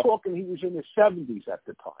 And you're talking, he was in his 70s at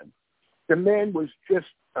the time. The man was just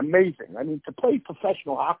amazing. I mean, to play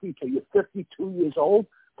professional hockey till you're 52 years old,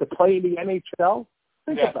 to play in the NHL,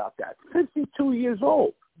 think about that. 52 years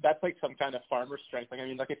old. That's like some kind of farmer strength.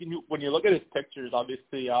 When you look at his pictures,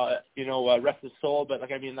 obviously, rest his soul. But at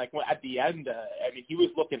the end, he was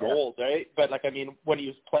looking old, right? But when he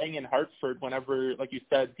was playing in Hartford, whenever, like you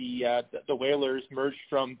said, the Whalers merged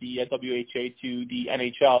from the WHA to the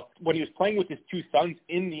NHL, when he was playing with his two sons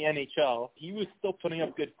in the NHL, he was still putting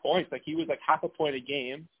up good points. He was half a point a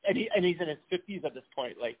game, and he's in his 50s at this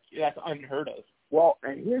point. That's unheard of. Well,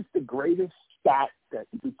 and here's the greatest stat that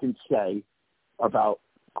you can say about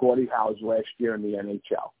Gordie Howe's last year in the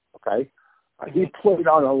NHL, okay? He played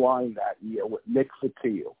on a line that year with Nick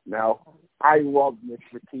Fotiu. Now, I love Nick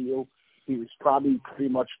Fotiu. He was probably pretty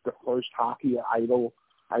much the first hockey idol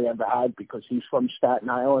I ever had because he's from Staten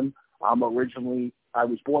Island. I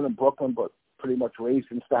was born in Brooklyn, but pretty much raised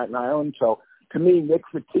in Staten Island. So to me, Nick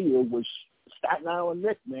Fotiu was Staten Island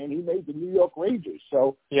Nick, man. He made the New York Rangers.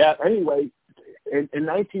 So anyway, in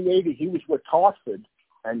 1980, he was with Hartford,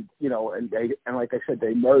 and like I said,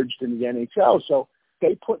 they merged in the NHL. So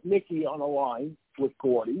they put Nicky on a line with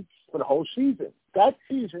Gordie for the whole season. That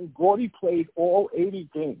season, Gordie played all 80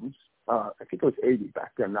 games. I think it was 80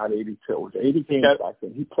 back then, not 82. It was 80 games back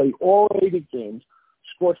then. He played all 80 games,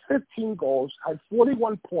 scored 15 goals, had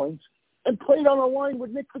 41 points, and played on a line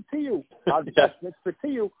with Nick Fotiu. Nick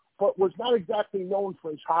Fotiu, but was not exactly known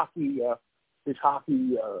for his hockey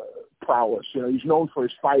prowess. He's known for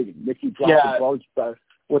his fighting. Nicky dropped the gloves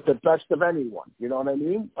with the best of anyone. You know what I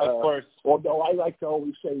mean? Of course. Although I like to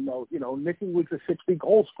always say, Nicky was a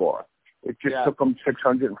 60-goal scorer. It just took him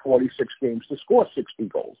 646 games to score 60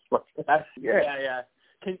 goals.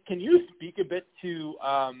 Can you speak a bit to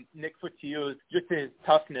Nick Fotiu, just his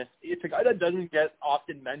toughness? It's a guy that doesn't get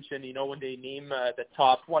often mentioned, when they name the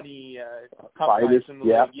top 20 fighters in the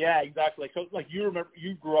league. Yeah, exactly. So,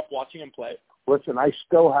 you grew up watching him play. Listen, I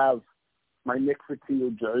still have my Nick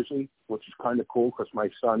Fotiu jersey, which is kind of cool because my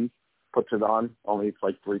son puts it on. Only it's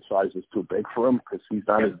like 3 sizes too big for him because he's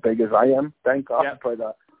not as big as I am, thank God. Yeah.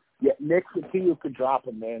 But, Nick Fotiu could drop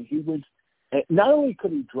him, man. He was... Not only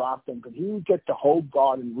could he drop them, but he would get the whole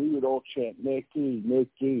guard and we would all chant, Nicky,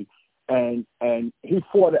 Nicky. And he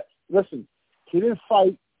fought it. Listen, he didn't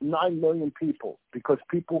fight 9 million people because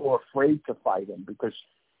people were afraid to fight him because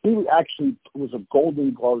he actually was a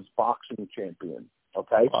Golden Gloves boxing champion,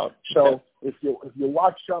 okay? Wow. So if you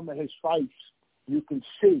watch some of his fights, you can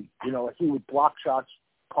see, he would block shots,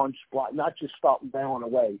 punch, block, not just start bailing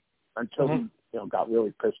away until he got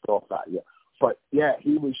really pissed off at you. But yeah,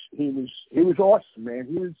 he was awesome,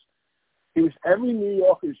 man. He was every New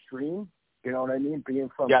Yorker's dream. You know what I mean?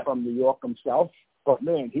 Being from New York himself. But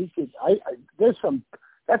man, he could. There's some.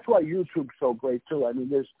 That's why YouTube's so great too. I mean,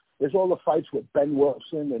 there's all the fights with Ben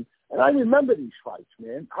Wilson, and I remember these fights,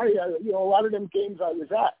 man. A lot of them games I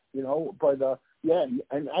was at. But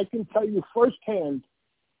and I can tell you firsthand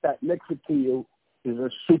that Nick Fotiu is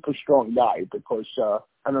a super strong guy because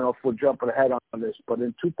I don't know if we're jumping ahead on this, but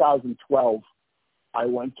in 2012, I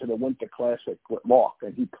went to the Winter Classic with Mark,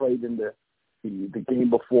 and he played in the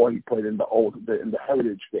game before. He played in the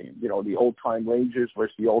Heritage game, the old-time Rangers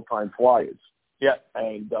versus the old-time Flyers. Yeah.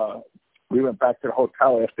 And we went back to the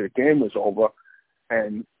hotel after the game was over,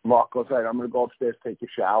 and Mark goes, "Hey, I'm going to go upstairs, take a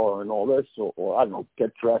shower and all this, or I don't know,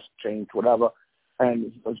 get dressed, change, whatever."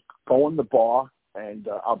 And he goes, "Go in the bar, and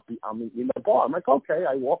I'll meet you in the bar." I'm like, "Okay."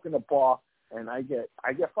 I walk in the bar. And I get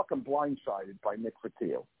fucking blindsided by Nick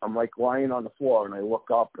Fotiu. I'm like lying on the floor, and I look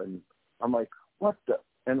up, and I'm like, "What the?"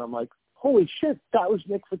 And I'm like, "Holy shit, that was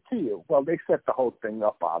Nick Fotiu." Well, they set the whole thing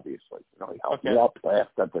up, obviously. He helped me up,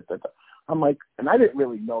 laughed, I'm like, and I didn't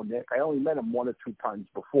really know Nick. I only met him 1 or 2 times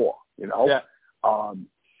before.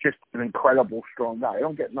 Just an incredible strong guy. I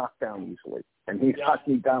don't get knocked down easily, and he knocked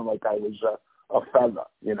me down like I was a feather,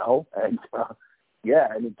 And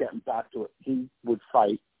and getting back to it, he would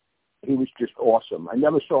fight. He was just awesome. I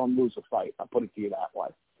never saw him lose a fight. I'll put it to you that way.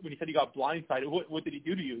 When you said he got blindsided, what did he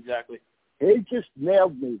do to you exactly? He just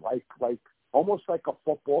nailed me like almost like a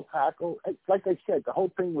football tackle. Like I said, the whole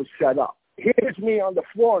thing was set up. Here's me on the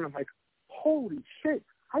floor, and I'm like, holy shit,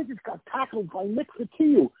 I just got tackled by Nick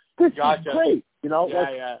Fotiu. This is great.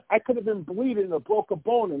 I could have been bleeding or broke a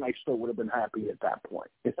bone, and I still would have been happy at that point.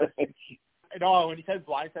 No, when he said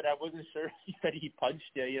blindside, I wasn't sure he said he punched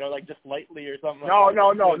you, like just lightly or something. No,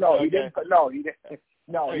 he didn't.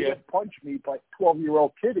 No, he didn't punch me, but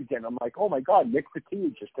 12-year-old kid again. I'm like, oh my God, Nick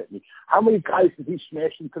Fotiu just hit me. How many guys did he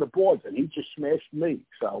smash into the boards? And he just smashed me.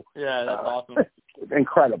 So yeah, that's awesome.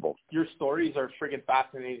 Incredible. Your stories are friggin'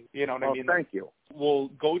 fascinating. You know what I mean? Thank you. We'll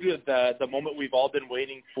go to the moment we've all been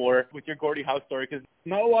waiting for with your Gordie Howe story, because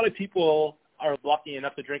not a lot of people are lucky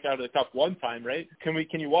enough to drink out of the cup one time, right?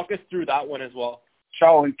 Can you walk us through that one as well?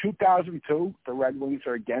 So in 2002, the Red Wings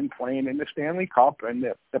are again playing in the Stanley Cup, and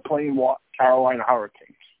they're playing Carolina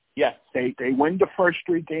Hurricanes. Yes. They win the first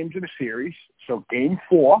 3 games of the series. So game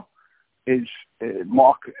 4 is,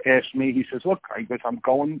 Mark asked me, he says, "Look," I guess I'm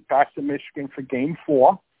going back to Michigan for game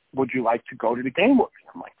 4. Would you like to go to the game with me?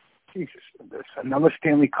 I'm like, Jesus, there's another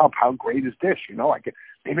Stanley Cup. How great is this?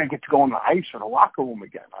 Maybe I get to go on the ice or the locker room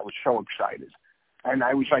again. I was so excited. And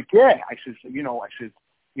I was like, yeah. I said,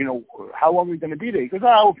 how long are we going to be there? He goes,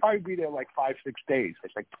 we'll probably be there like 5-6 days. I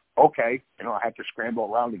was like, okay. I had to scramble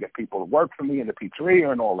around to get people to work for me in the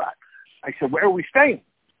pizzeria and all that. I said, where are we staying?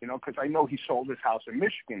 Because I know he sold his house in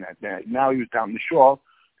Michigan that day. Now he was down the shore.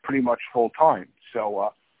 pretty much full time.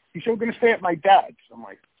 So he said, we're going to stay at my dad's. I'm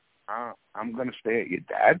like, I'm going to stay at your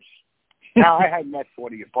dad's? Now, I had met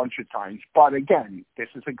Gordie a bunch of times, but again, this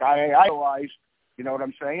is a guy I idolize. You know what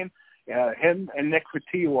I'm saying? Him and Nick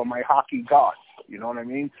Fatiu are my hockey gods. You know what I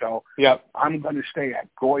mean? So I'm going to stay at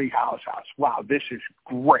Gordie Howe's house. Wow, this is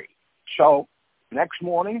great. So next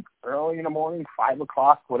morning, early in the morning, 5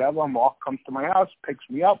 o'clock, whatever, Mark comes to my house, picks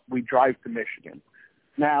me up. We drive to Michigan.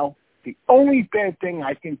 Now, the only bad thing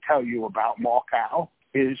I can tell you about Mark Howe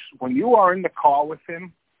is when you are in the car with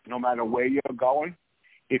him, no matter where you're going,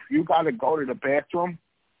 if you got to go to the bathroom,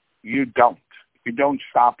 you don't. You don't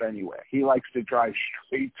stop anywhere. He likes to drive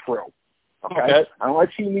straight through. Okay? Unless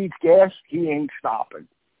he needs gas, he ain't stopping.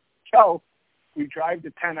 So we drive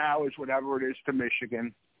the 10 hours, whatever it is, to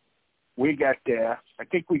Michigan. We get there. I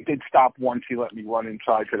think we did stop once. He let me run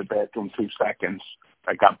inside to the bathroom 2 seconds.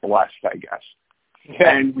 I got blessed, I guess.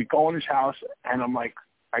 Yeah. And we go in his house, and I'm like,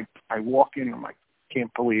 I walk in, I'm like,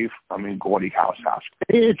 can't believe I'm in Gordie Howe's house.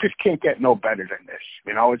 It just can't get no better than this.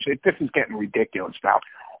 You know, this is getting ridiculous now.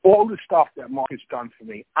 All the stuff that Mark has done for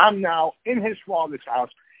me, I'm now in his father's house.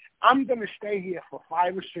 I'm going to stay here for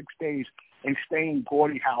 5 or 6 days and stay in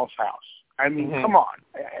Gordie Howe's house. I mean, come on.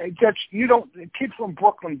 A kid from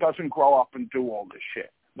Brooklyn doesn't grow up and do all this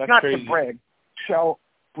shit. That's not crazy. To brag. So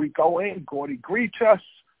we go in, Gordie greets us.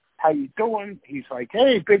 How you doing? He's like,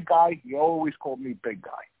 hey, big guy. He always called me big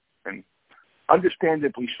guy. And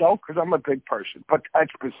understandably so, because I'm a big person. But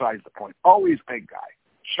that's besides the point. Always big guy.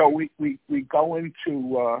 So we go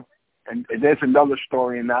into, and there's another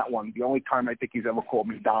story in that one. The only time I think he's ever called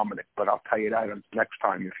me Dominick, but I'll tell you that next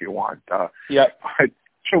time if you want.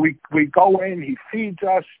 So we go in, he feeds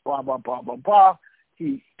us, blah, blah, blah, blah, blah.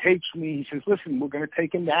 He takes me, he says, listen, we're going to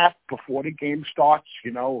take a nap before the game starts,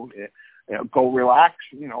 go relax,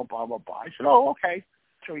 blah, blah, blah. I said, oh, okay.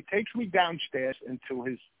 So he takes me downstairs into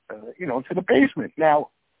his, to the basement. Now,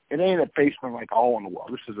 it ain't a basement like a hole in the wall.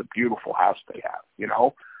 This is a beautiful house they have, in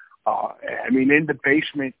the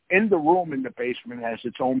basement, in the room in the basement has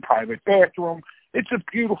its own private bathroom. It's a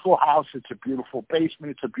beautiful house. It's a beautiful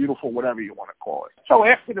basement. It's a beautiful whatever you want to call it. So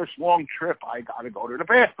after this long trip, I got to go to the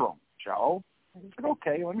bathroom. So I said,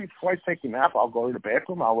 okay, before I take a nap, I'll go to the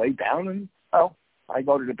bathroom. I'll lay down and, I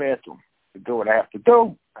go to the bathroom to do what I have to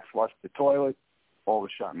do. I flush the toilet. All of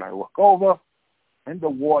a sudden, I look over, and the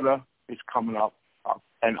water is coming up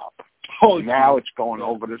and up. Now it's going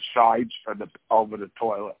over the sides over the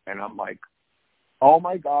toilet, and I'm like, oh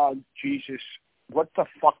my God, Jesus, what the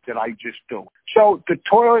fuck did I just do? So the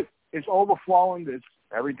toilet is overflowing. There's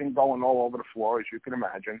everything going all over the floor, as you can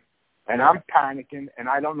imagine, and I'm panicking, and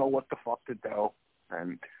I don't know what the fuck to do.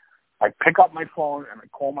 And I pick up my phone, and I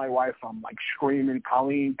call my wife. I'm like screaming,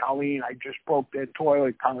 Colleen, I just broke that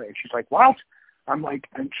toilet, Colleen. And she's like, what? I'm like,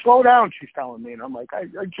 and slow down, she's telling me. And I'm like, I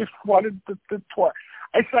just flooded the toilet.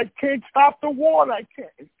 I said, I can't stop the water. I can't.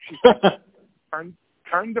 And she said,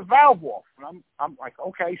 turn the valve off. And I'm like,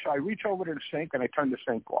 okay. So I reach over to the sink, and I turn the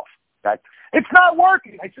sink off. It's not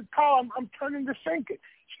working. I said, Carl, I'm turning the sink. It's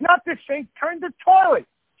not the sink. Turn the toilet.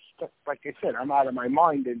 Like I said, I'm out of my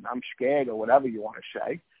mind, and I'm scared or whatever you want to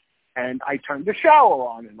say. And I turned the shower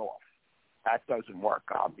on and off. That doesn't work,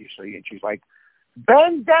 obviously. And she's like,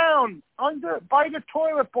 bend down by the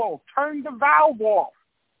toilet bowl. Turn the valve off.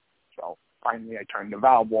 So finally I turned the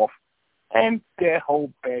valve off, and their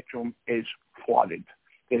whole bathroom is flooded.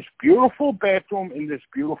 This beautiful bathroom in this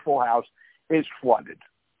beautiful house is flooded.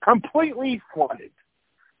 Completely flooded.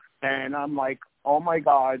 And I'm like, oh my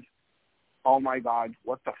God,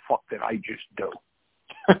 what the fuck did I just do?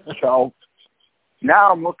 So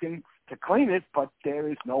now I'm looking to clean it, but there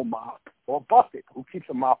is no mop or bucket. Who keeps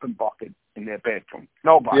a mop and bucket in their bedroom?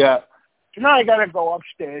 Nobody. Yeah. So now I got to go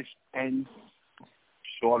upstairs and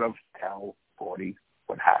sort of tell Gordie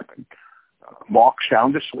what happened. Mark's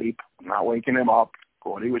sound asleep. I'm not waking him up.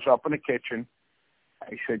 Gordie was up in the kitchen.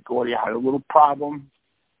 I said, Gordie, I had a little problem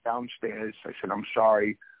downstairs. I said, I'm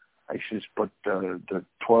sorry. I says, but the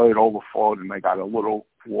toilet overflowed and I got a little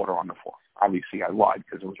water on the floor. Obviously, I lied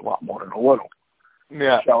because it was a lot more than a little.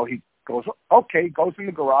 Yeah. So he goes, okay, goes in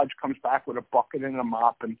the garage, comes back with a bucket and a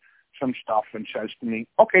mop and some stuff and says to me,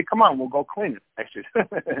 okay, come on, we'll go clean it. I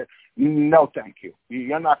said, no, thank you.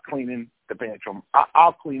 You're not cleaning the bedroom.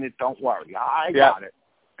 I'll clean it. Don't worry. I got it.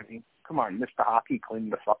 I mean, come on, Mr. Hockey, clean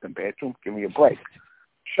the fucking bedroom. Give me a break.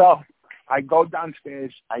 So I go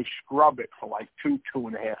downstairs. I scrub it for like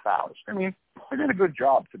 2.5 hours. I mean, I did a good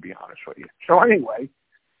job, to be honest with you. So anyway,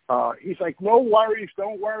 he's like, no worries,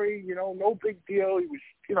 don't worry, no big deal.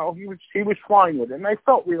 He was fine with it. And I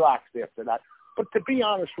felt relaxed after that. But to be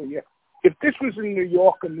honest with you, if this was in New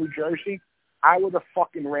York or New Jersey, I would have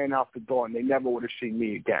fucking ran out the door and they never would have seen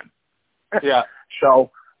me again. Yeah.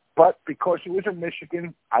 So, but because it was in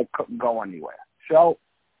Michigan, I couldn't go anywhere. So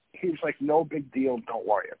he was like, no big deal, don't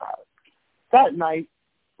worry about it. That night,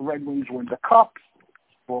 the Red Wings win the Cup.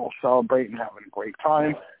 We're all celebrating, having a great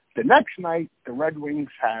time. The next night, the Red Wings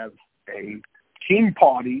have a team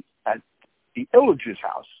party at the Ilitch's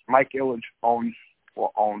house. Mike Ilitch owned,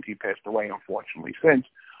 he passed away unfortunately since,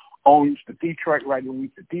 owns the Detroit Red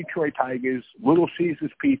Wings, the Detroit Tigers, Little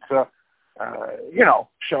Caesars Pizza,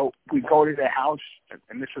 so we go to their house,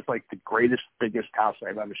 and this is like the greatest, biggest house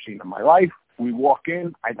I've ever seen in my life. We walk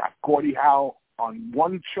in, I got Gordie Howe on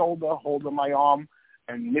one shoulder holding my arm,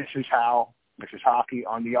 and Mrs. Hockey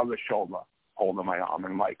on the other shoulder holding my arm.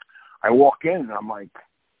 And like, I walk in, and I'm like,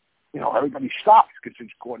 everybody stops because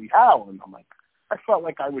it's Gordie Howe, and I'm like, I felt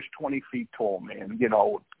like I was 20 feet tall, man.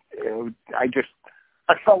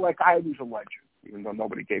 I felt like I was a legend, even though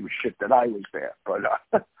nobody gave a shit that I was there. But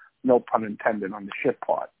no pun intended on the shit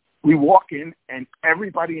part. We walk in, and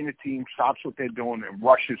everybody in the team stops what they're doing and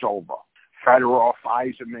rushes over. Fedorov,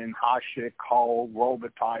 Yzerman, Hasek, Hull,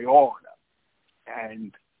 Robitaille, all of them.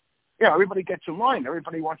 And, everybody gets in line.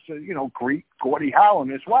 Everybody wants to, greet Gordie Howe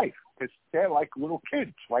and his wife because they're like little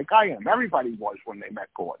kids, like I am. Everybody was when they met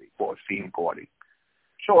Gordie or seen Gordie.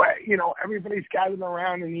 So, everybody's gathered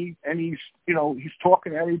around, and he's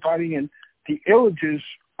talking to everybody, and the Ilitches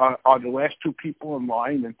are the last two people in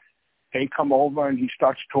line, and they come over, and he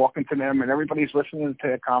starts talking to them, and everybody's listening to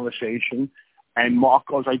their conversation. And Mark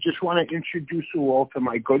goes, I just want to introduce you all to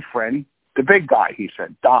my good friend, the big guy, he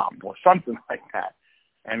said, Dom, or something like that.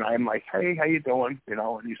 And I'm like, hey, how you doing?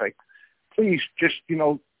 And he's like, please just,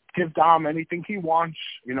 give Dom anything he wants,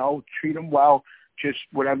 treat him well. Just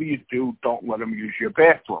whatever you do, don't let him use your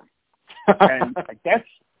bathroom. And I guess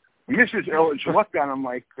Mrs. Ilitch looked at him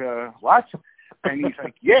like, what? And he's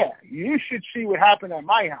like, yeah, you should see what happened at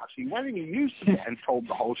my house. He went and he used it and told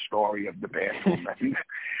the whole story of the bathroom. And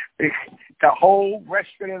the whole rest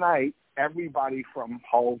of the night, everybody from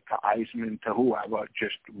Hull to Yzerman to whoever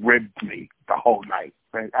just ribbed me the whole night.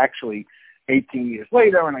 And actually, 18 years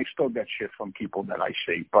later, and I still get shit from people that I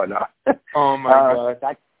see. But oh my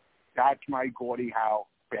God. That's my Gordie Howe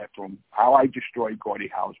bathroom, how I destroyed Gordie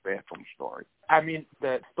Howe's bathroom story. I mean,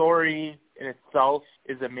 the story in itself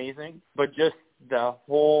is amazing, but just the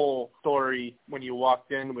whole story when you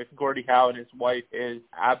walked in with Gordie Howe and his wife is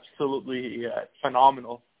absolutely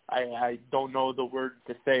phenomenal. I don't know the word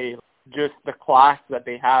to say. Just the class that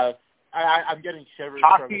they have. I'm getting shivers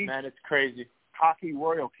from it, man. It's crazy. Hockey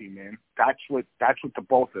royalty, man. That's what the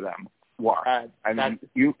both of them were.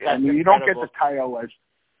 You incredible. Don't get the title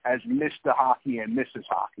as Mr. Hockey and Mrs.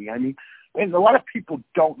 Hockey. I mean, and a lot of people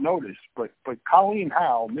don't notice, but Colleen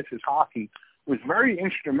Howe, Mrs. Hockey, was very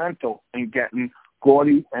instrumental in getting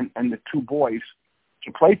Gordie and the two boys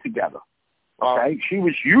to play together. Okay? She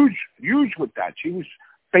was huge with that. She was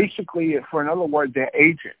basically, for another word, their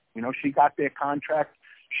agent. She got their contract.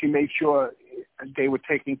 She made sure they were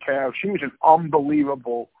taken care of. She was an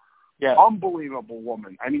unbelievable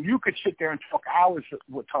woman. I mean, you could sit there and talk hours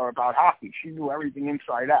with her about hockey. She knew everything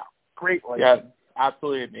inside out. Great lady. Yeah,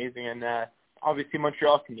 absolutely amazing. And obviously,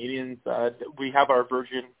 Montreal Canadiens, we have our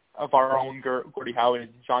version of our own Gordie Howe and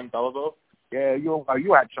Jean Beliveau. Yeah,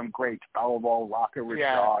 you had some great Beliveau, Rocket Richard.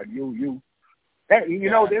 Yeah.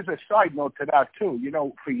 There's a side note to that too.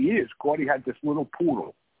 For years, Gordie had this little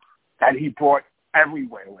poodle that he brought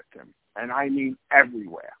everywhere with him, and I mean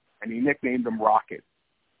everywhere. And he nicknamed him Rocket.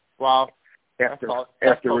 Wow. After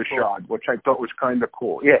Richard, cool. Which I thought was kind of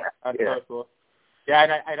cool. Yeah. That's so cool.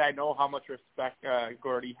 Yeah, and I know how much respect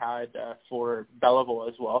Gordie had for Beliveau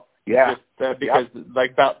as well. Yeah. Just because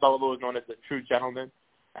Beliveau was known as a true gentleman,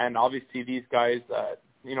 and obviously these guys,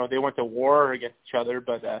 they went to war against each other,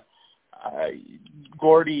 but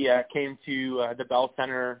Gordie came to the Bell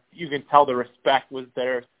Center. You can tell the respect was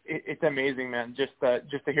there. It's amazing, man, just to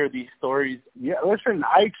hear these stories. Yeah, listen,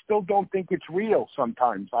 I still don't think it's real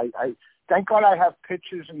sometimes. I thank God I have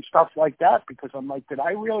pictures and stuff like that, because I'm like, did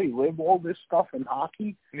I really live all this stuff in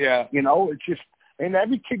hockey? Yeah. It's just, and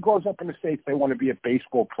every kid grows up in the States, they want to be a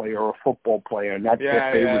baseball player or a football player, and that's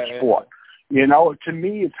their favorite sport. To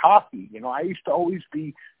me, it's hockey. I used to always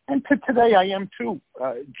be, and to today I am too,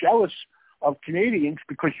 jealous of Canadians,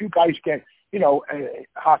 because you guys get,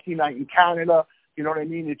 hockey night in Canada. You know what I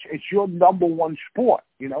mean? It's your number one sport.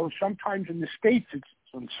 Sometimes in the States,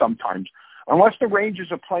 sometimes, unless the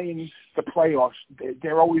Rangers are playing the playoffs, they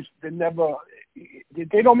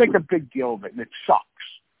don't make a big deal of it, and it sucks.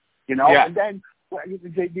 Yeah. And then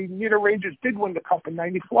the Rangers did win the Cup in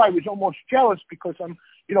 '94. I was almost jealous because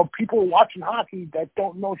people are watching hockey that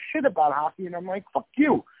don't know shit about hockey, and I'm like, fuck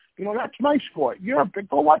you. that's my sport.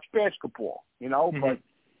 Go watch basketball, but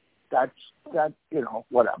that's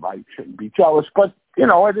whatever. I shouldn't be jealous, but,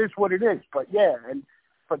 it is what it is. But, yeah,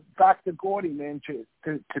 but back to Gordie, man, to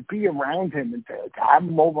be around him and to have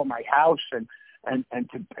him over my house and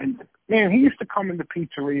man, he used to come in the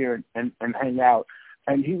pizzeria and hang out,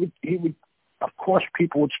 and he would, of course,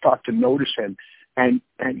 people would start to notice him, and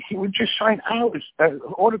he would just sign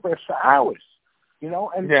autographs for hours,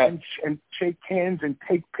 and shake hands and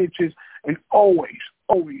take pictures, and always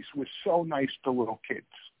was so nice to little kids,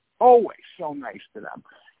 always so nice to them,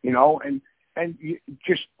 and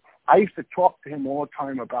I used to talk to him all the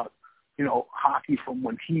time about, hockey from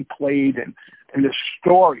when he played and the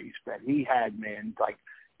stories that he had, man, like,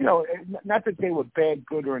 not that they were bad,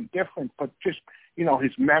 good, or indifferent, but just,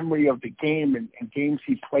 his memory of the game and games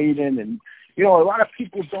he played in. And, a lot of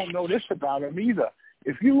people don't know this about him either.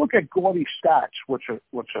 If you look at Gordie's stats, which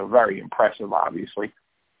are very impressive, obviously,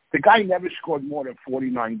 the guy never scored more than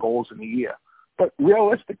 49 goals in a year. But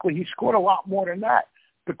realistically, he scored a lot more than that,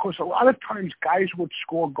 because a lot of times guys would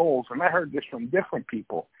score goals, and I heard this from different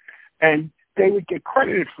people, and they would get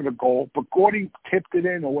credited for the goal, but Gordie tipped it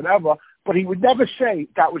in or whatever, but he would never say,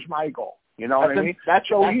 that was my goal. You know what I mean? That's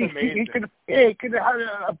amazing. He could have had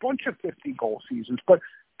a bunch of 50-goal seasons, but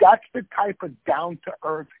that's the type of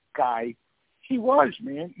down-to-earth guy he was,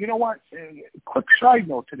 man. You know what? Quick side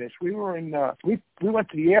note to this. We were in, we went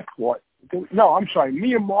to the airport. No, I'm sorry.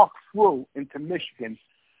 Me and Mark flew into Michigan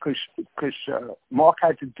because Mark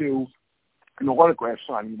had to do an autograph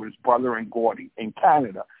signing with his brother and Gordie in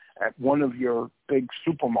Canada at one of your big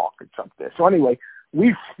supermarkets up there. So anyway,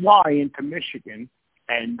 we fly into Michigan,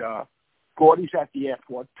 and Gordie's at the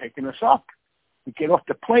airport taking us up. We get off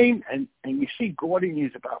the plane, and you see Gordie,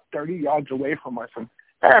 he's about 30 yards away from us, and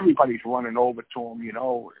everybody's running over to him,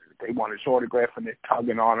 They want his autograph, and they're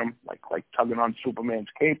tugging on him, like tugging on Superman's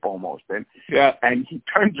cape almost. And he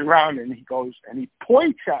turns around, and he goes, and he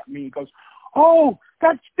points at me. He goes, "Oh,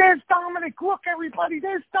 there's Dominick. Look, everybody,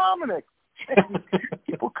 there's Dominick."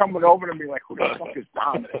 People coming over to me like, "Who the fuck is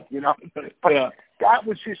Dominick?" But that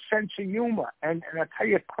was his sense of humor. And I'll tell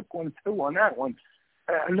you a quick one, too, on that one.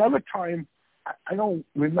 Another time, I don't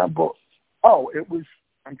remember. Oh, it was,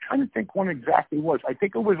 I'm trying to think when exactly it was. I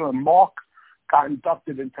think it was when Mark got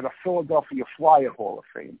inducted into the Philadelphia Flyer Hall of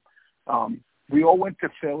Fame. We all went to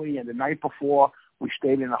Philly, and the night before, we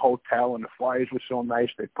stayed in a hotel, and the Flyers were so nice,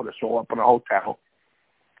 they put us all up in a hotel.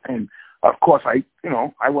 And, of course, I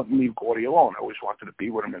wouldn't leave Gordie alone. I always wanted to be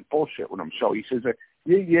with him and bullshit with him. So he says,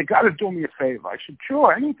 you got to do me a favor. I said,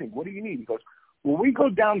 sure, anything. What do you need? He goes, when we go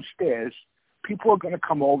downstairs, people are going to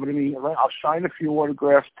come over to me. I'll sign a few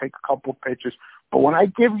autographs, take a couple of pictures. But when I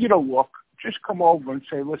give you the look, just come over and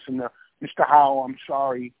say, listen, Mr. Howe, I'm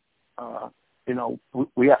sorry.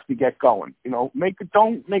 We have to get going. Don't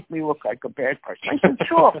make me look like a bad person. I said,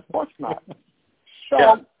 sure, of course not.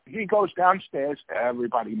 So he goes downstairs.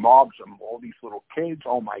 Everybody mobs him. All these little kids.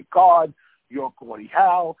 Oh, my God. You're Gordie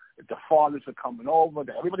Howe. The fathers are coming over.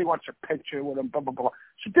 Everybody wants a picture with him, blah, blah, blah.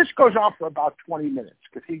 So this goes on for about 20 minutes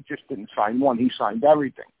because he just didn't sign one. He signed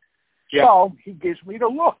everything. Yeah. So he gives me the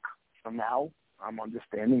look. So now I'm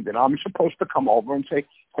understanding that I'm supposed to come over and say,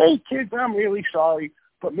 hey, kids, I'm really sorry,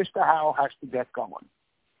 but Mr. Howe has to get going.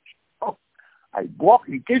 So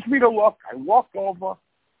he gives me the look. I walk over,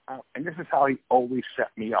 and this is how he always set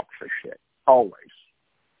me up for shit. Always.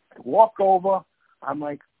 I walk over. I'm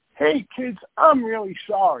like, hey, kids, I'm really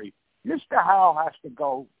sorry. Mr. Howe has to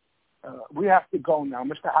go. We have to go now.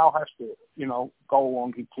 Mr. Howe has to, go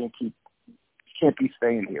along. He can't be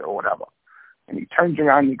staying here or whatever. And he turns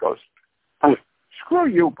around and he goes, screw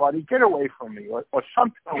you, buddy. Get away from me, or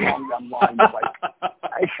something along that line.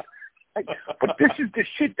 But this is the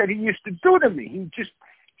shit that he used to do to me.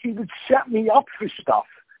 He would set me up for stuff,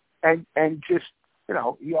 and just,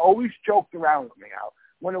 he always joked around with me.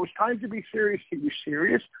 When it was time to be serious, he was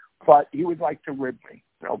serious, but he would like to rib me.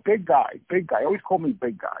 Big guy. Always called me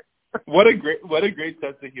big guy. What a great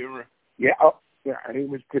sense of humor. Yeah, and he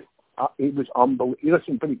was just, he was unbelievable.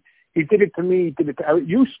 Listen, but he did it to me. He did it to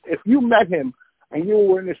you. If you met him and you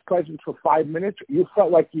were in his presence for 5 minutes, you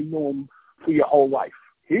felt like you knew him for your whole life.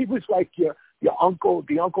 He was like your uncle,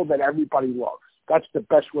 the uncle that everybody loves. That's the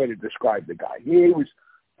best way to describe the guy. He was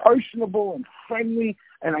personable and friendly,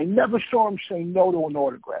 and I never saw him say no to an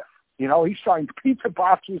autograph. He signed pizza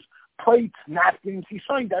boxes, plates, napkins. He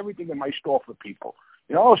signed everything in my store for people.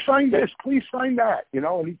 Sign this, please sign that.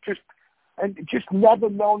 And he just never,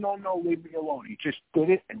 no, leave me alone. He just did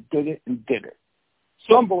it and did it and did it.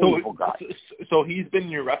 Unbelievable guy. So he's been in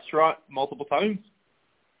your restaurant multiple times?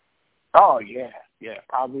 Oh yeah,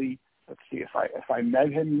 probably. Let's see, if I met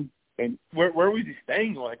him And where was he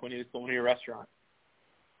staying like when he was going to your restaurant?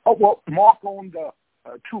 Oh, well, Mark owned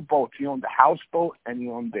two boats. He owned a houseboat and he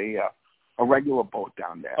owned a regular boat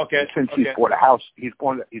down there. Okay. And since he's bought a house, he's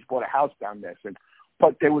bought a house down there.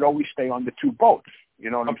 But they would always stay on the two boats. You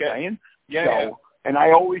know what I'm saying? Yeah, so, yeah. And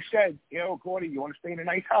I always said, Gordie, you want to stay in a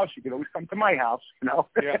nice house? You could always come to my house,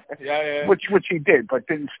 Yeah. which he did, but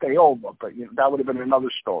didn't stay over. But that would have been another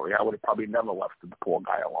story. I would have probably never left the poor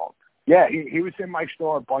guy alone. Yeah, he was in my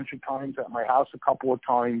store a bunch of times, at my house a couple of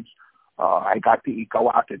times. I got to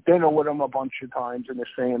go out to dinner with him a bunch of times and his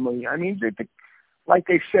family. I mean, like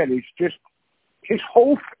they said, it's just the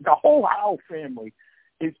whole Howe family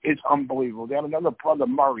is unbelievable. They have another brother,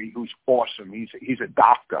 Murray, who's awesome. He's a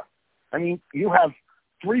doctor. I mean, you have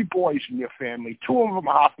 3 boys in your family. 2 of them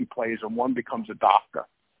are hockey players, and 1 becomes a doctor.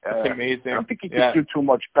 That's amazing. I don't think you can do too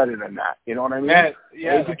much better than that. You know what I mean?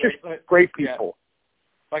 Yeah. They're just great people.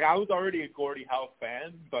 Yeah. Like, I was already a Gordie Howe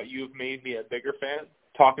fan, but you've made me a bigger fan,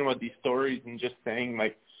 talking about these stories and just saying,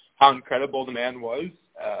 like, how incredible the man was.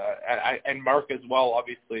 And Mark as well,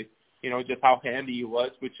 obviously, just how handy he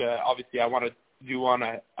was, which obviously I want to do on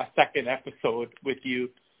a second episode with you.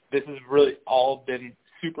 This has really all been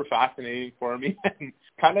super fascinating for me and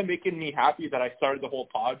kind of making me happy that I started the whole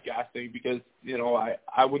podcasting because,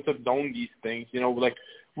 I wouldn't have known these things. Like,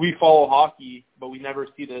 we follow hockey, but we never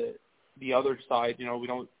see the other side. We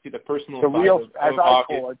don't see the personal side real, of as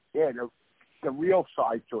hockey. I call it, the real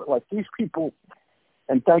side to it. Like, these people,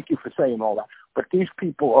 and thank you for saying all that, but these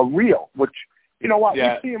people are real, which, you know what, we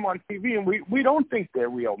see them on TV, and we don't think they're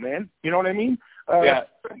real, man. You know what I mean?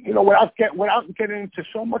 Without getting into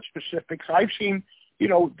so much specifics, I've seen,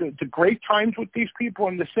 the great times with these people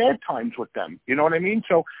and the sad times with them. You know what I mean?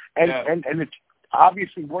 So, and it's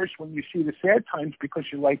obviously worse when you see the sad times because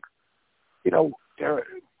you're like,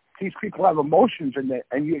 these people have emotions in it,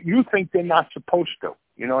 and you think they're not supposed to.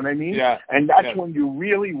 You know what I mean? Yeah. And that's when you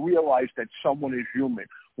really realize that someone is human.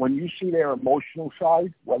 When you see their emotional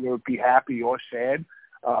side, whether it be happy or sad,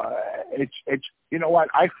 it's you know what?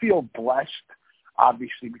 I feel blessed,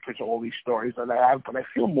 obviously, because of all these stories that I have, but I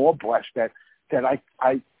feel more blessed that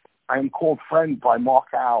I'm called friend by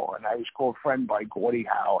Mark Howe, and I was called friend by Gordie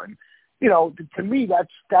Howe, and to me,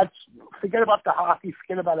 that's forget about the hockey,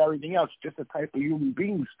 forget about everything else, just the type of human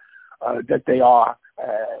beings that they are.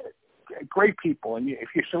 Great people, and if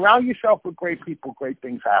you surround yourself with great people, great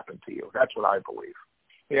things happen to you. That's what I believe.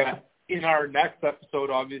 Yeah. In our next episode,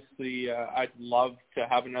 obviously, I'd love to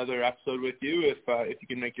have another episode with you if you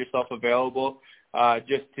can make yourself available,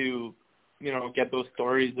 just to get those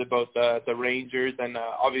stories about the Rangers and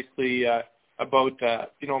obviously about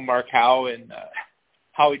Mark Howe and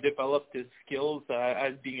how he developed his skills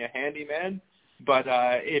as being a handyman. But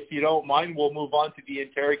if you don't mind, we'll move on to the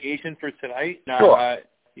interrogation for tonight. Sure.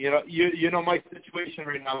 You know my situation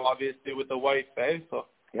right now, obviously, with the wife, so.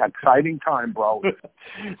 Yeah, exciting time, bro.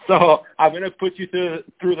 So I'm going to put you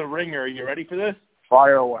through the ringer. Are you ready for this?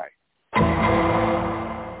 Fire away.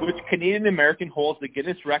 Which Canadian American holds the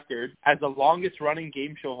Guinness record as the longest running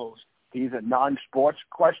game show host? These are non-sports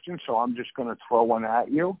questions, so I'm just going to throw one at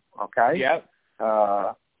you, okay? Yep.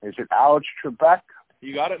 Is it Alex Trebek?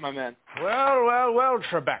 You got it, my man. Well,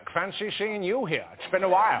 Trebek. Fancy seeing you here. It's been a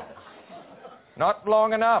while. Not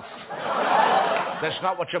long enough. That's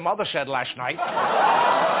not what your mother said last night.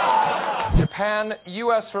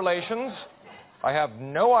 Japan-U.S. relations. I have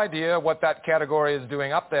no idea what that category is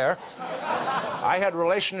doing up there. I had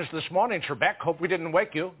relations this morning, Trebek. Hope we didn't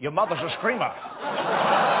wake you. Your mother's a screamer.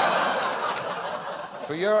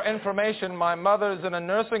 For your information, my mother's in a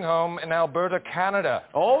nursing home in Alberta, Canada.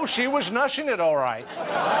 Oh, she was nursing it all right.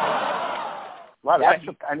 Well,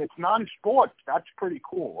 and it's non-sports. That's pretty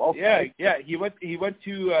cool. Okay. Yeah. He went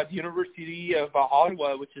to the University of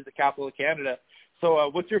Ottawa, which is the capital of Canada. So,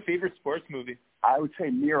 what's your favorite sports movie? I would say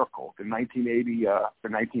Miracle, the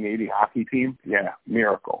 1980 hockey team. Yeah,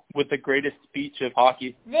 Miracle. With the greatest speech of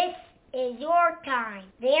hockey. This is your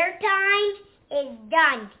time. Their time is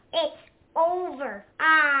done. It's over.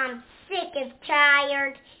 I'm sick and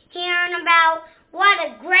tired hearing about what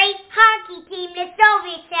a great hockey team the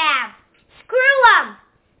Soviets have. Screw them!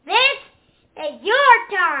 This is your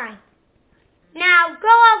time. Now go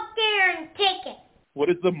out there and take it. What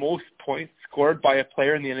is the most points scored by a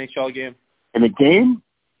player in the NHL game? In a game?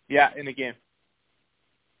 Yeah, in a game.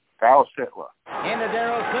 Darryl Sittler. Into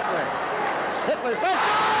Darryl Sittler. Sittler sent.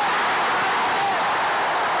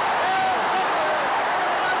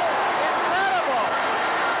 Incredible!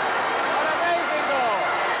 What an amazing goal.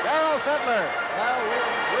 Darryl Sittler. Well,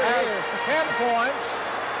 has 10 points.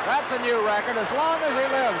 That's a new record. As long as he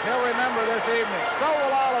lives, he'll remember this evening. So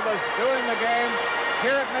will all of us doing the game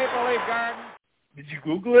here at Maple Leaf Gardens. Did you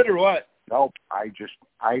Google it or what? Nope. I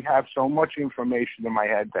have so much information in my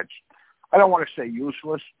head that's, I don't want to say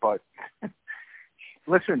useless, but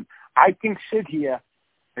listen, I can sit here,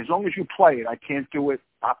 as long as you play it, I can't do it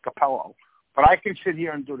a cappella, but I can sit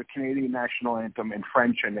here and do the Canadian national anthem in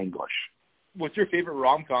French and English. What's your favorite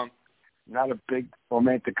rom-com? Not a big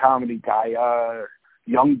romantic comedy guy.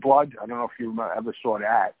 Youngblood. I don't know if you ever saw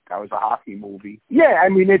that. That was a hockey movie. Yeah, I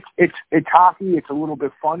mean it's hockey. It's a little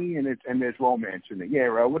bit funny, and there's romance in it. Yeah,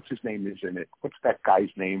 what's his name is in it? What's that guy's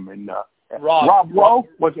name? And Rob Lowe.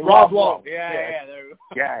 Was it Rob Lowe? Yeah. There we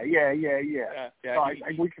go.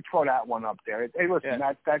 Yeah. We could throw that one up there. Hey, listen,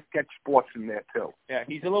 that gets sports in there too. Yeah,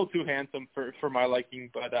 he's a little too handsome for my liking,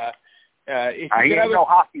 but I ain't no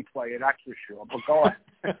hockey player, that's for sure. But go ahead.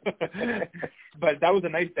 But that was a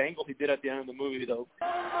nice angle he did at the end of the movie, though.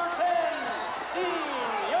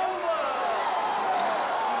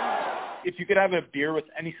 If you could have a beer with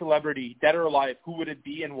any celebrity, dead or alive, who would it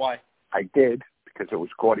be and why? I did, because it was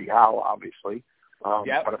Gordie Howe, obviously.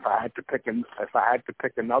 Yep. But if I had to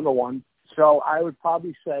pick another one, so I would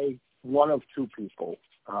probably say one of two people.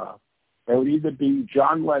 It would either be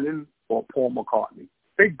John Lennon or Paul McCartnney.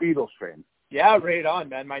 Big Beatles fan. Yeah, right on,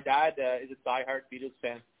 man. My dad is a diehard Beatles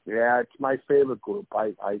fan. Yeah, it's my favorite group.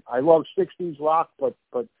 I love 60s rock, but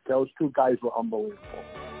those two guys were unbelievable.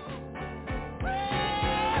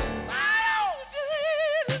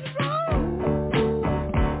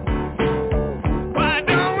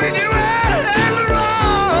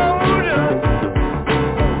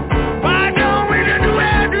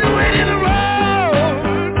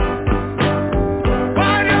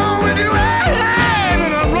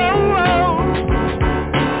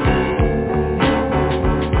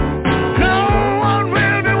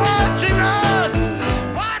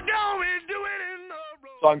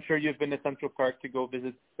 So I'm sure you've been to Central Park to go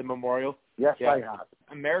visit the memorial. Yes, yeah. I have.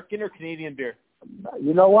 American or Canadian beer?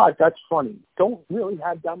 You know what? That's funny. Don't really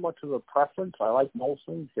have that much of a preference. I like most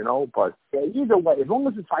things, but either way, as long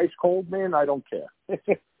as it's ice cold, man, I don't care.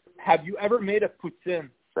 Have you ever made a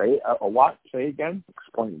poutine? Say a what? Say again?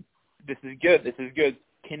 Explain. This is good.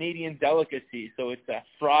 Canadian delicacy. So it's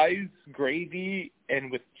fries, gravy,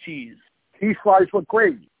 and with cheese. Cheese fries with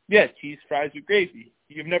gravy? Yeah, cheese fries with gravy.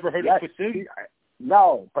 You've never heard of poutine?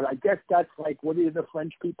 No, but I guess that's like, what do the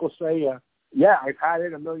French people say? Yeah, I've had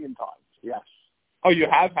it a million times, yes. Oh, you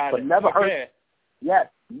have had but it? Never heard. Yes,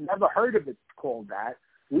 never heard of it called that.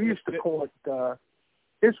 We used to call it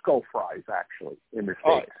disco fries, actually, in the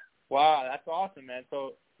States. Oh, wow, that's awesome, man.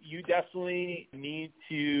 So you definitely need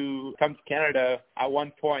to come to Canada at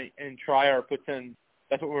one point and try our poutine.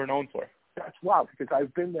 That's what we're known for. That's wow, because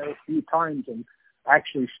I've been there a few times and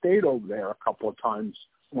actually stayed over there a couple of times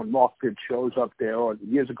when Mark did shows up there. Or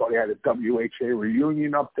years ago, they had a WHA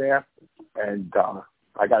reunion up there, and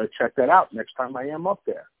I got to check that out next time I am up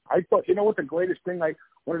there. I thought, what the greatest thing,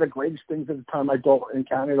 one of the greatest things at the time I thought in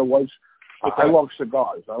Canada was, I love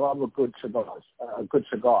cigars. I love a good cigar,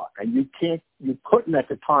 and you couldn't at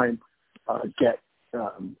the time get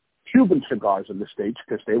Cuban cigars in the States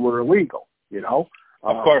because they were illegal,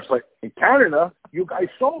 Of course. But in Canada, you guys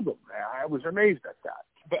sold them. I was amazed at that.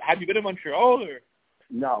 But have you been in Montreal or?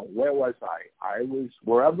 No, where was I? I was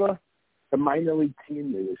wherever the minor league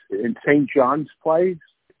team is, in St. John's place.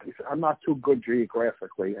 I'm not too good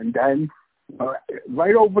geographically. And then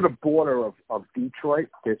right over the border of Detroit,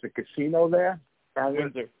 there's a casino there.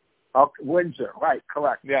 Windsor. Windsor, right,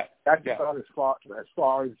 correct. Yeah. That's about as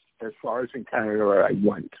far as in Canada I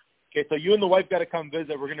went. Okay, so you and the wife got to come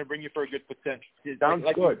visit. We're going to bring you for a good poutine. Sounds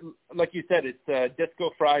good. Like you said, it's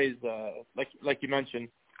disco fries, like you mentioned.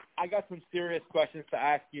 I got some serious questions to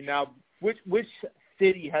ask you now. Which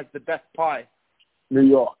city has the best pie? New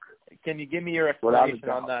York. Can you give me your explanation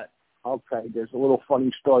on that? Okay, there's a little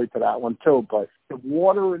funny story to that one too, but the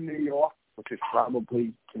water in New York, which is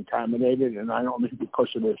probably contaminated, and I don't think because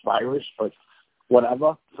of this virus, but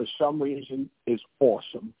whatever, for some reason is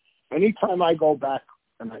awesome. Anytime I go back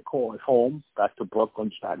and I call it home, back to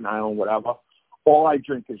Brooklyn, Staten Island, whatever, all I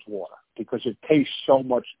drink is water because it tastes so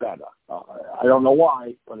much better. I don't know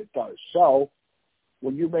why, but it does. So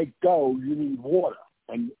when you make dough, you need water,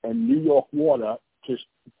 and New York water just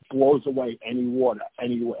blows away any water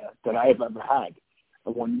anywhere that I have ever had.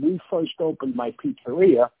 And when we first opened my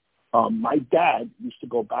pizzeria, my dad used to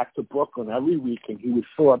go back to Brooklyn every week, and he would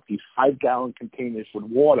fill up these 5-gallon containers with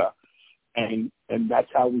water, and that's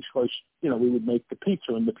how we first, we would make the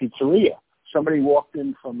pizza in the pizzeria. Somebody walked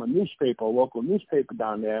in from a local newspaper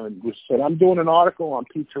down there, and said, "I'm doing an article on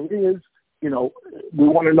pizzerias. We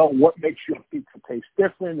want to know what makes your pizza taste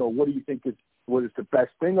different, or what do you think what is the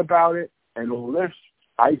best thing about it, and all this."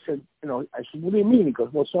 I said, what do you mean? He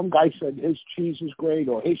goes, well, some guy said his cheese is great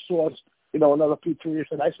or his sauce, another pizzeria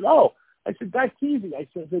said. I said, oh. I said, that's easy. I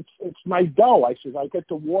said, it's my dough. I said, I get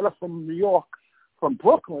the water from New York, from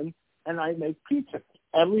Brooklyn, and I make pizza.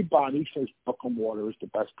 Everybody says Brooklyn water is the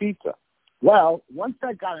best pizza. Well, once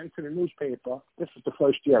that got into the newspaper, this was the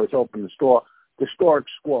first year I was opening the store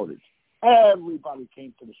exploded. Everybody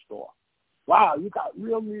came to the store. Wow, you got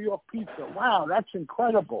real New York pizza. Wow, that's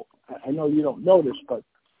incredible. I know you don't notice, but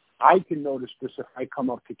I can notice this if I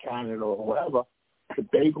come up to Canada or whatever. The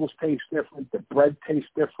bagels taste different. The bread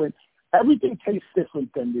tastes different. Everything tastes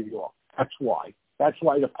different than New York. That's why. That's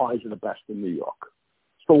why the pies are the best in New York.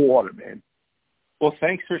 It's the water, man. Well,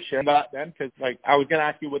 thanks for sharing that, Ben, because I was going to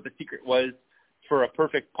ask you what the secret was for a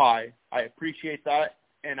perfect pie. I appreciate that,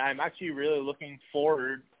 and I'm actually really looking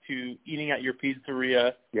forward to eating at your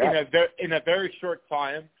pizzeria in a very short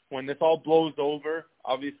time. When this all blows over,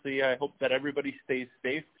 obviously, I hope that everybody stays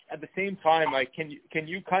safe. At the same time, can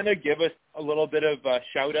you kind of give us a little bit of a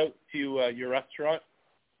shout out to your restaurant?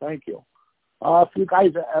 Thank you. If you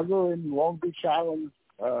guys are ever in Long Beach Island,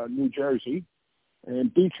 New Jersey,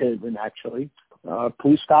 and Beach Haven, actually,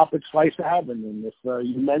 please stop at Slice of Heaven. And if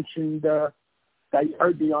you mentioned that you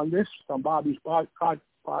heard me on Bobby's podcast,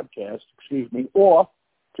 or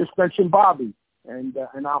just mention Bobby, and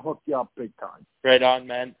I'll hook you up big time. Right on,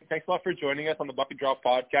 man. Thanks a lot for joining us on the Bucket Drop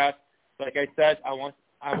podcast. Like I said, I want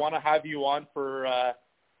to have you on for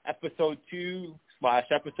episode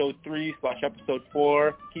 2/episode 3/episode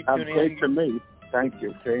 4. Keep tuning in. Great to me. Thank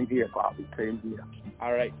you. Same here, Bobby. Same here.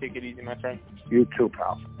 All right. Take it easy, my friend. You too,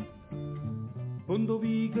 pal. Quando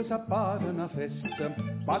vi che s'appare una festa,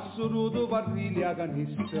 passo rodo barili a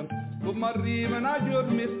canista, come arriva una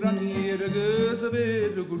giornata straniera che si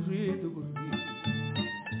vede così.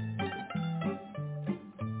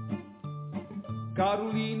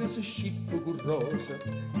 Carolina si scippa con rosa,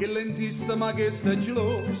 che lentista ma che sta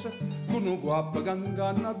gelosa, con un guappa che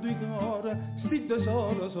inganna a due cuore, sti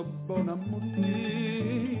tesoro so buona a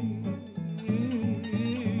morire.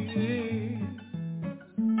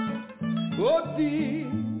 Oddio,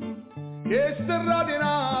 che sta radio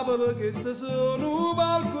Napoli, che sta sono un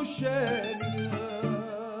palcoscenico,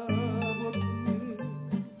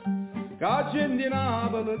 che gente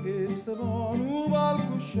Napoli, che sta un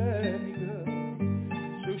palcoscenico.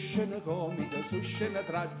 Su scena comica, su scena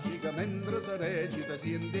tragica, mentre si recita,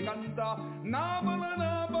 senti cantare Napoli,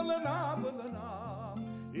 Napoli, Napoli.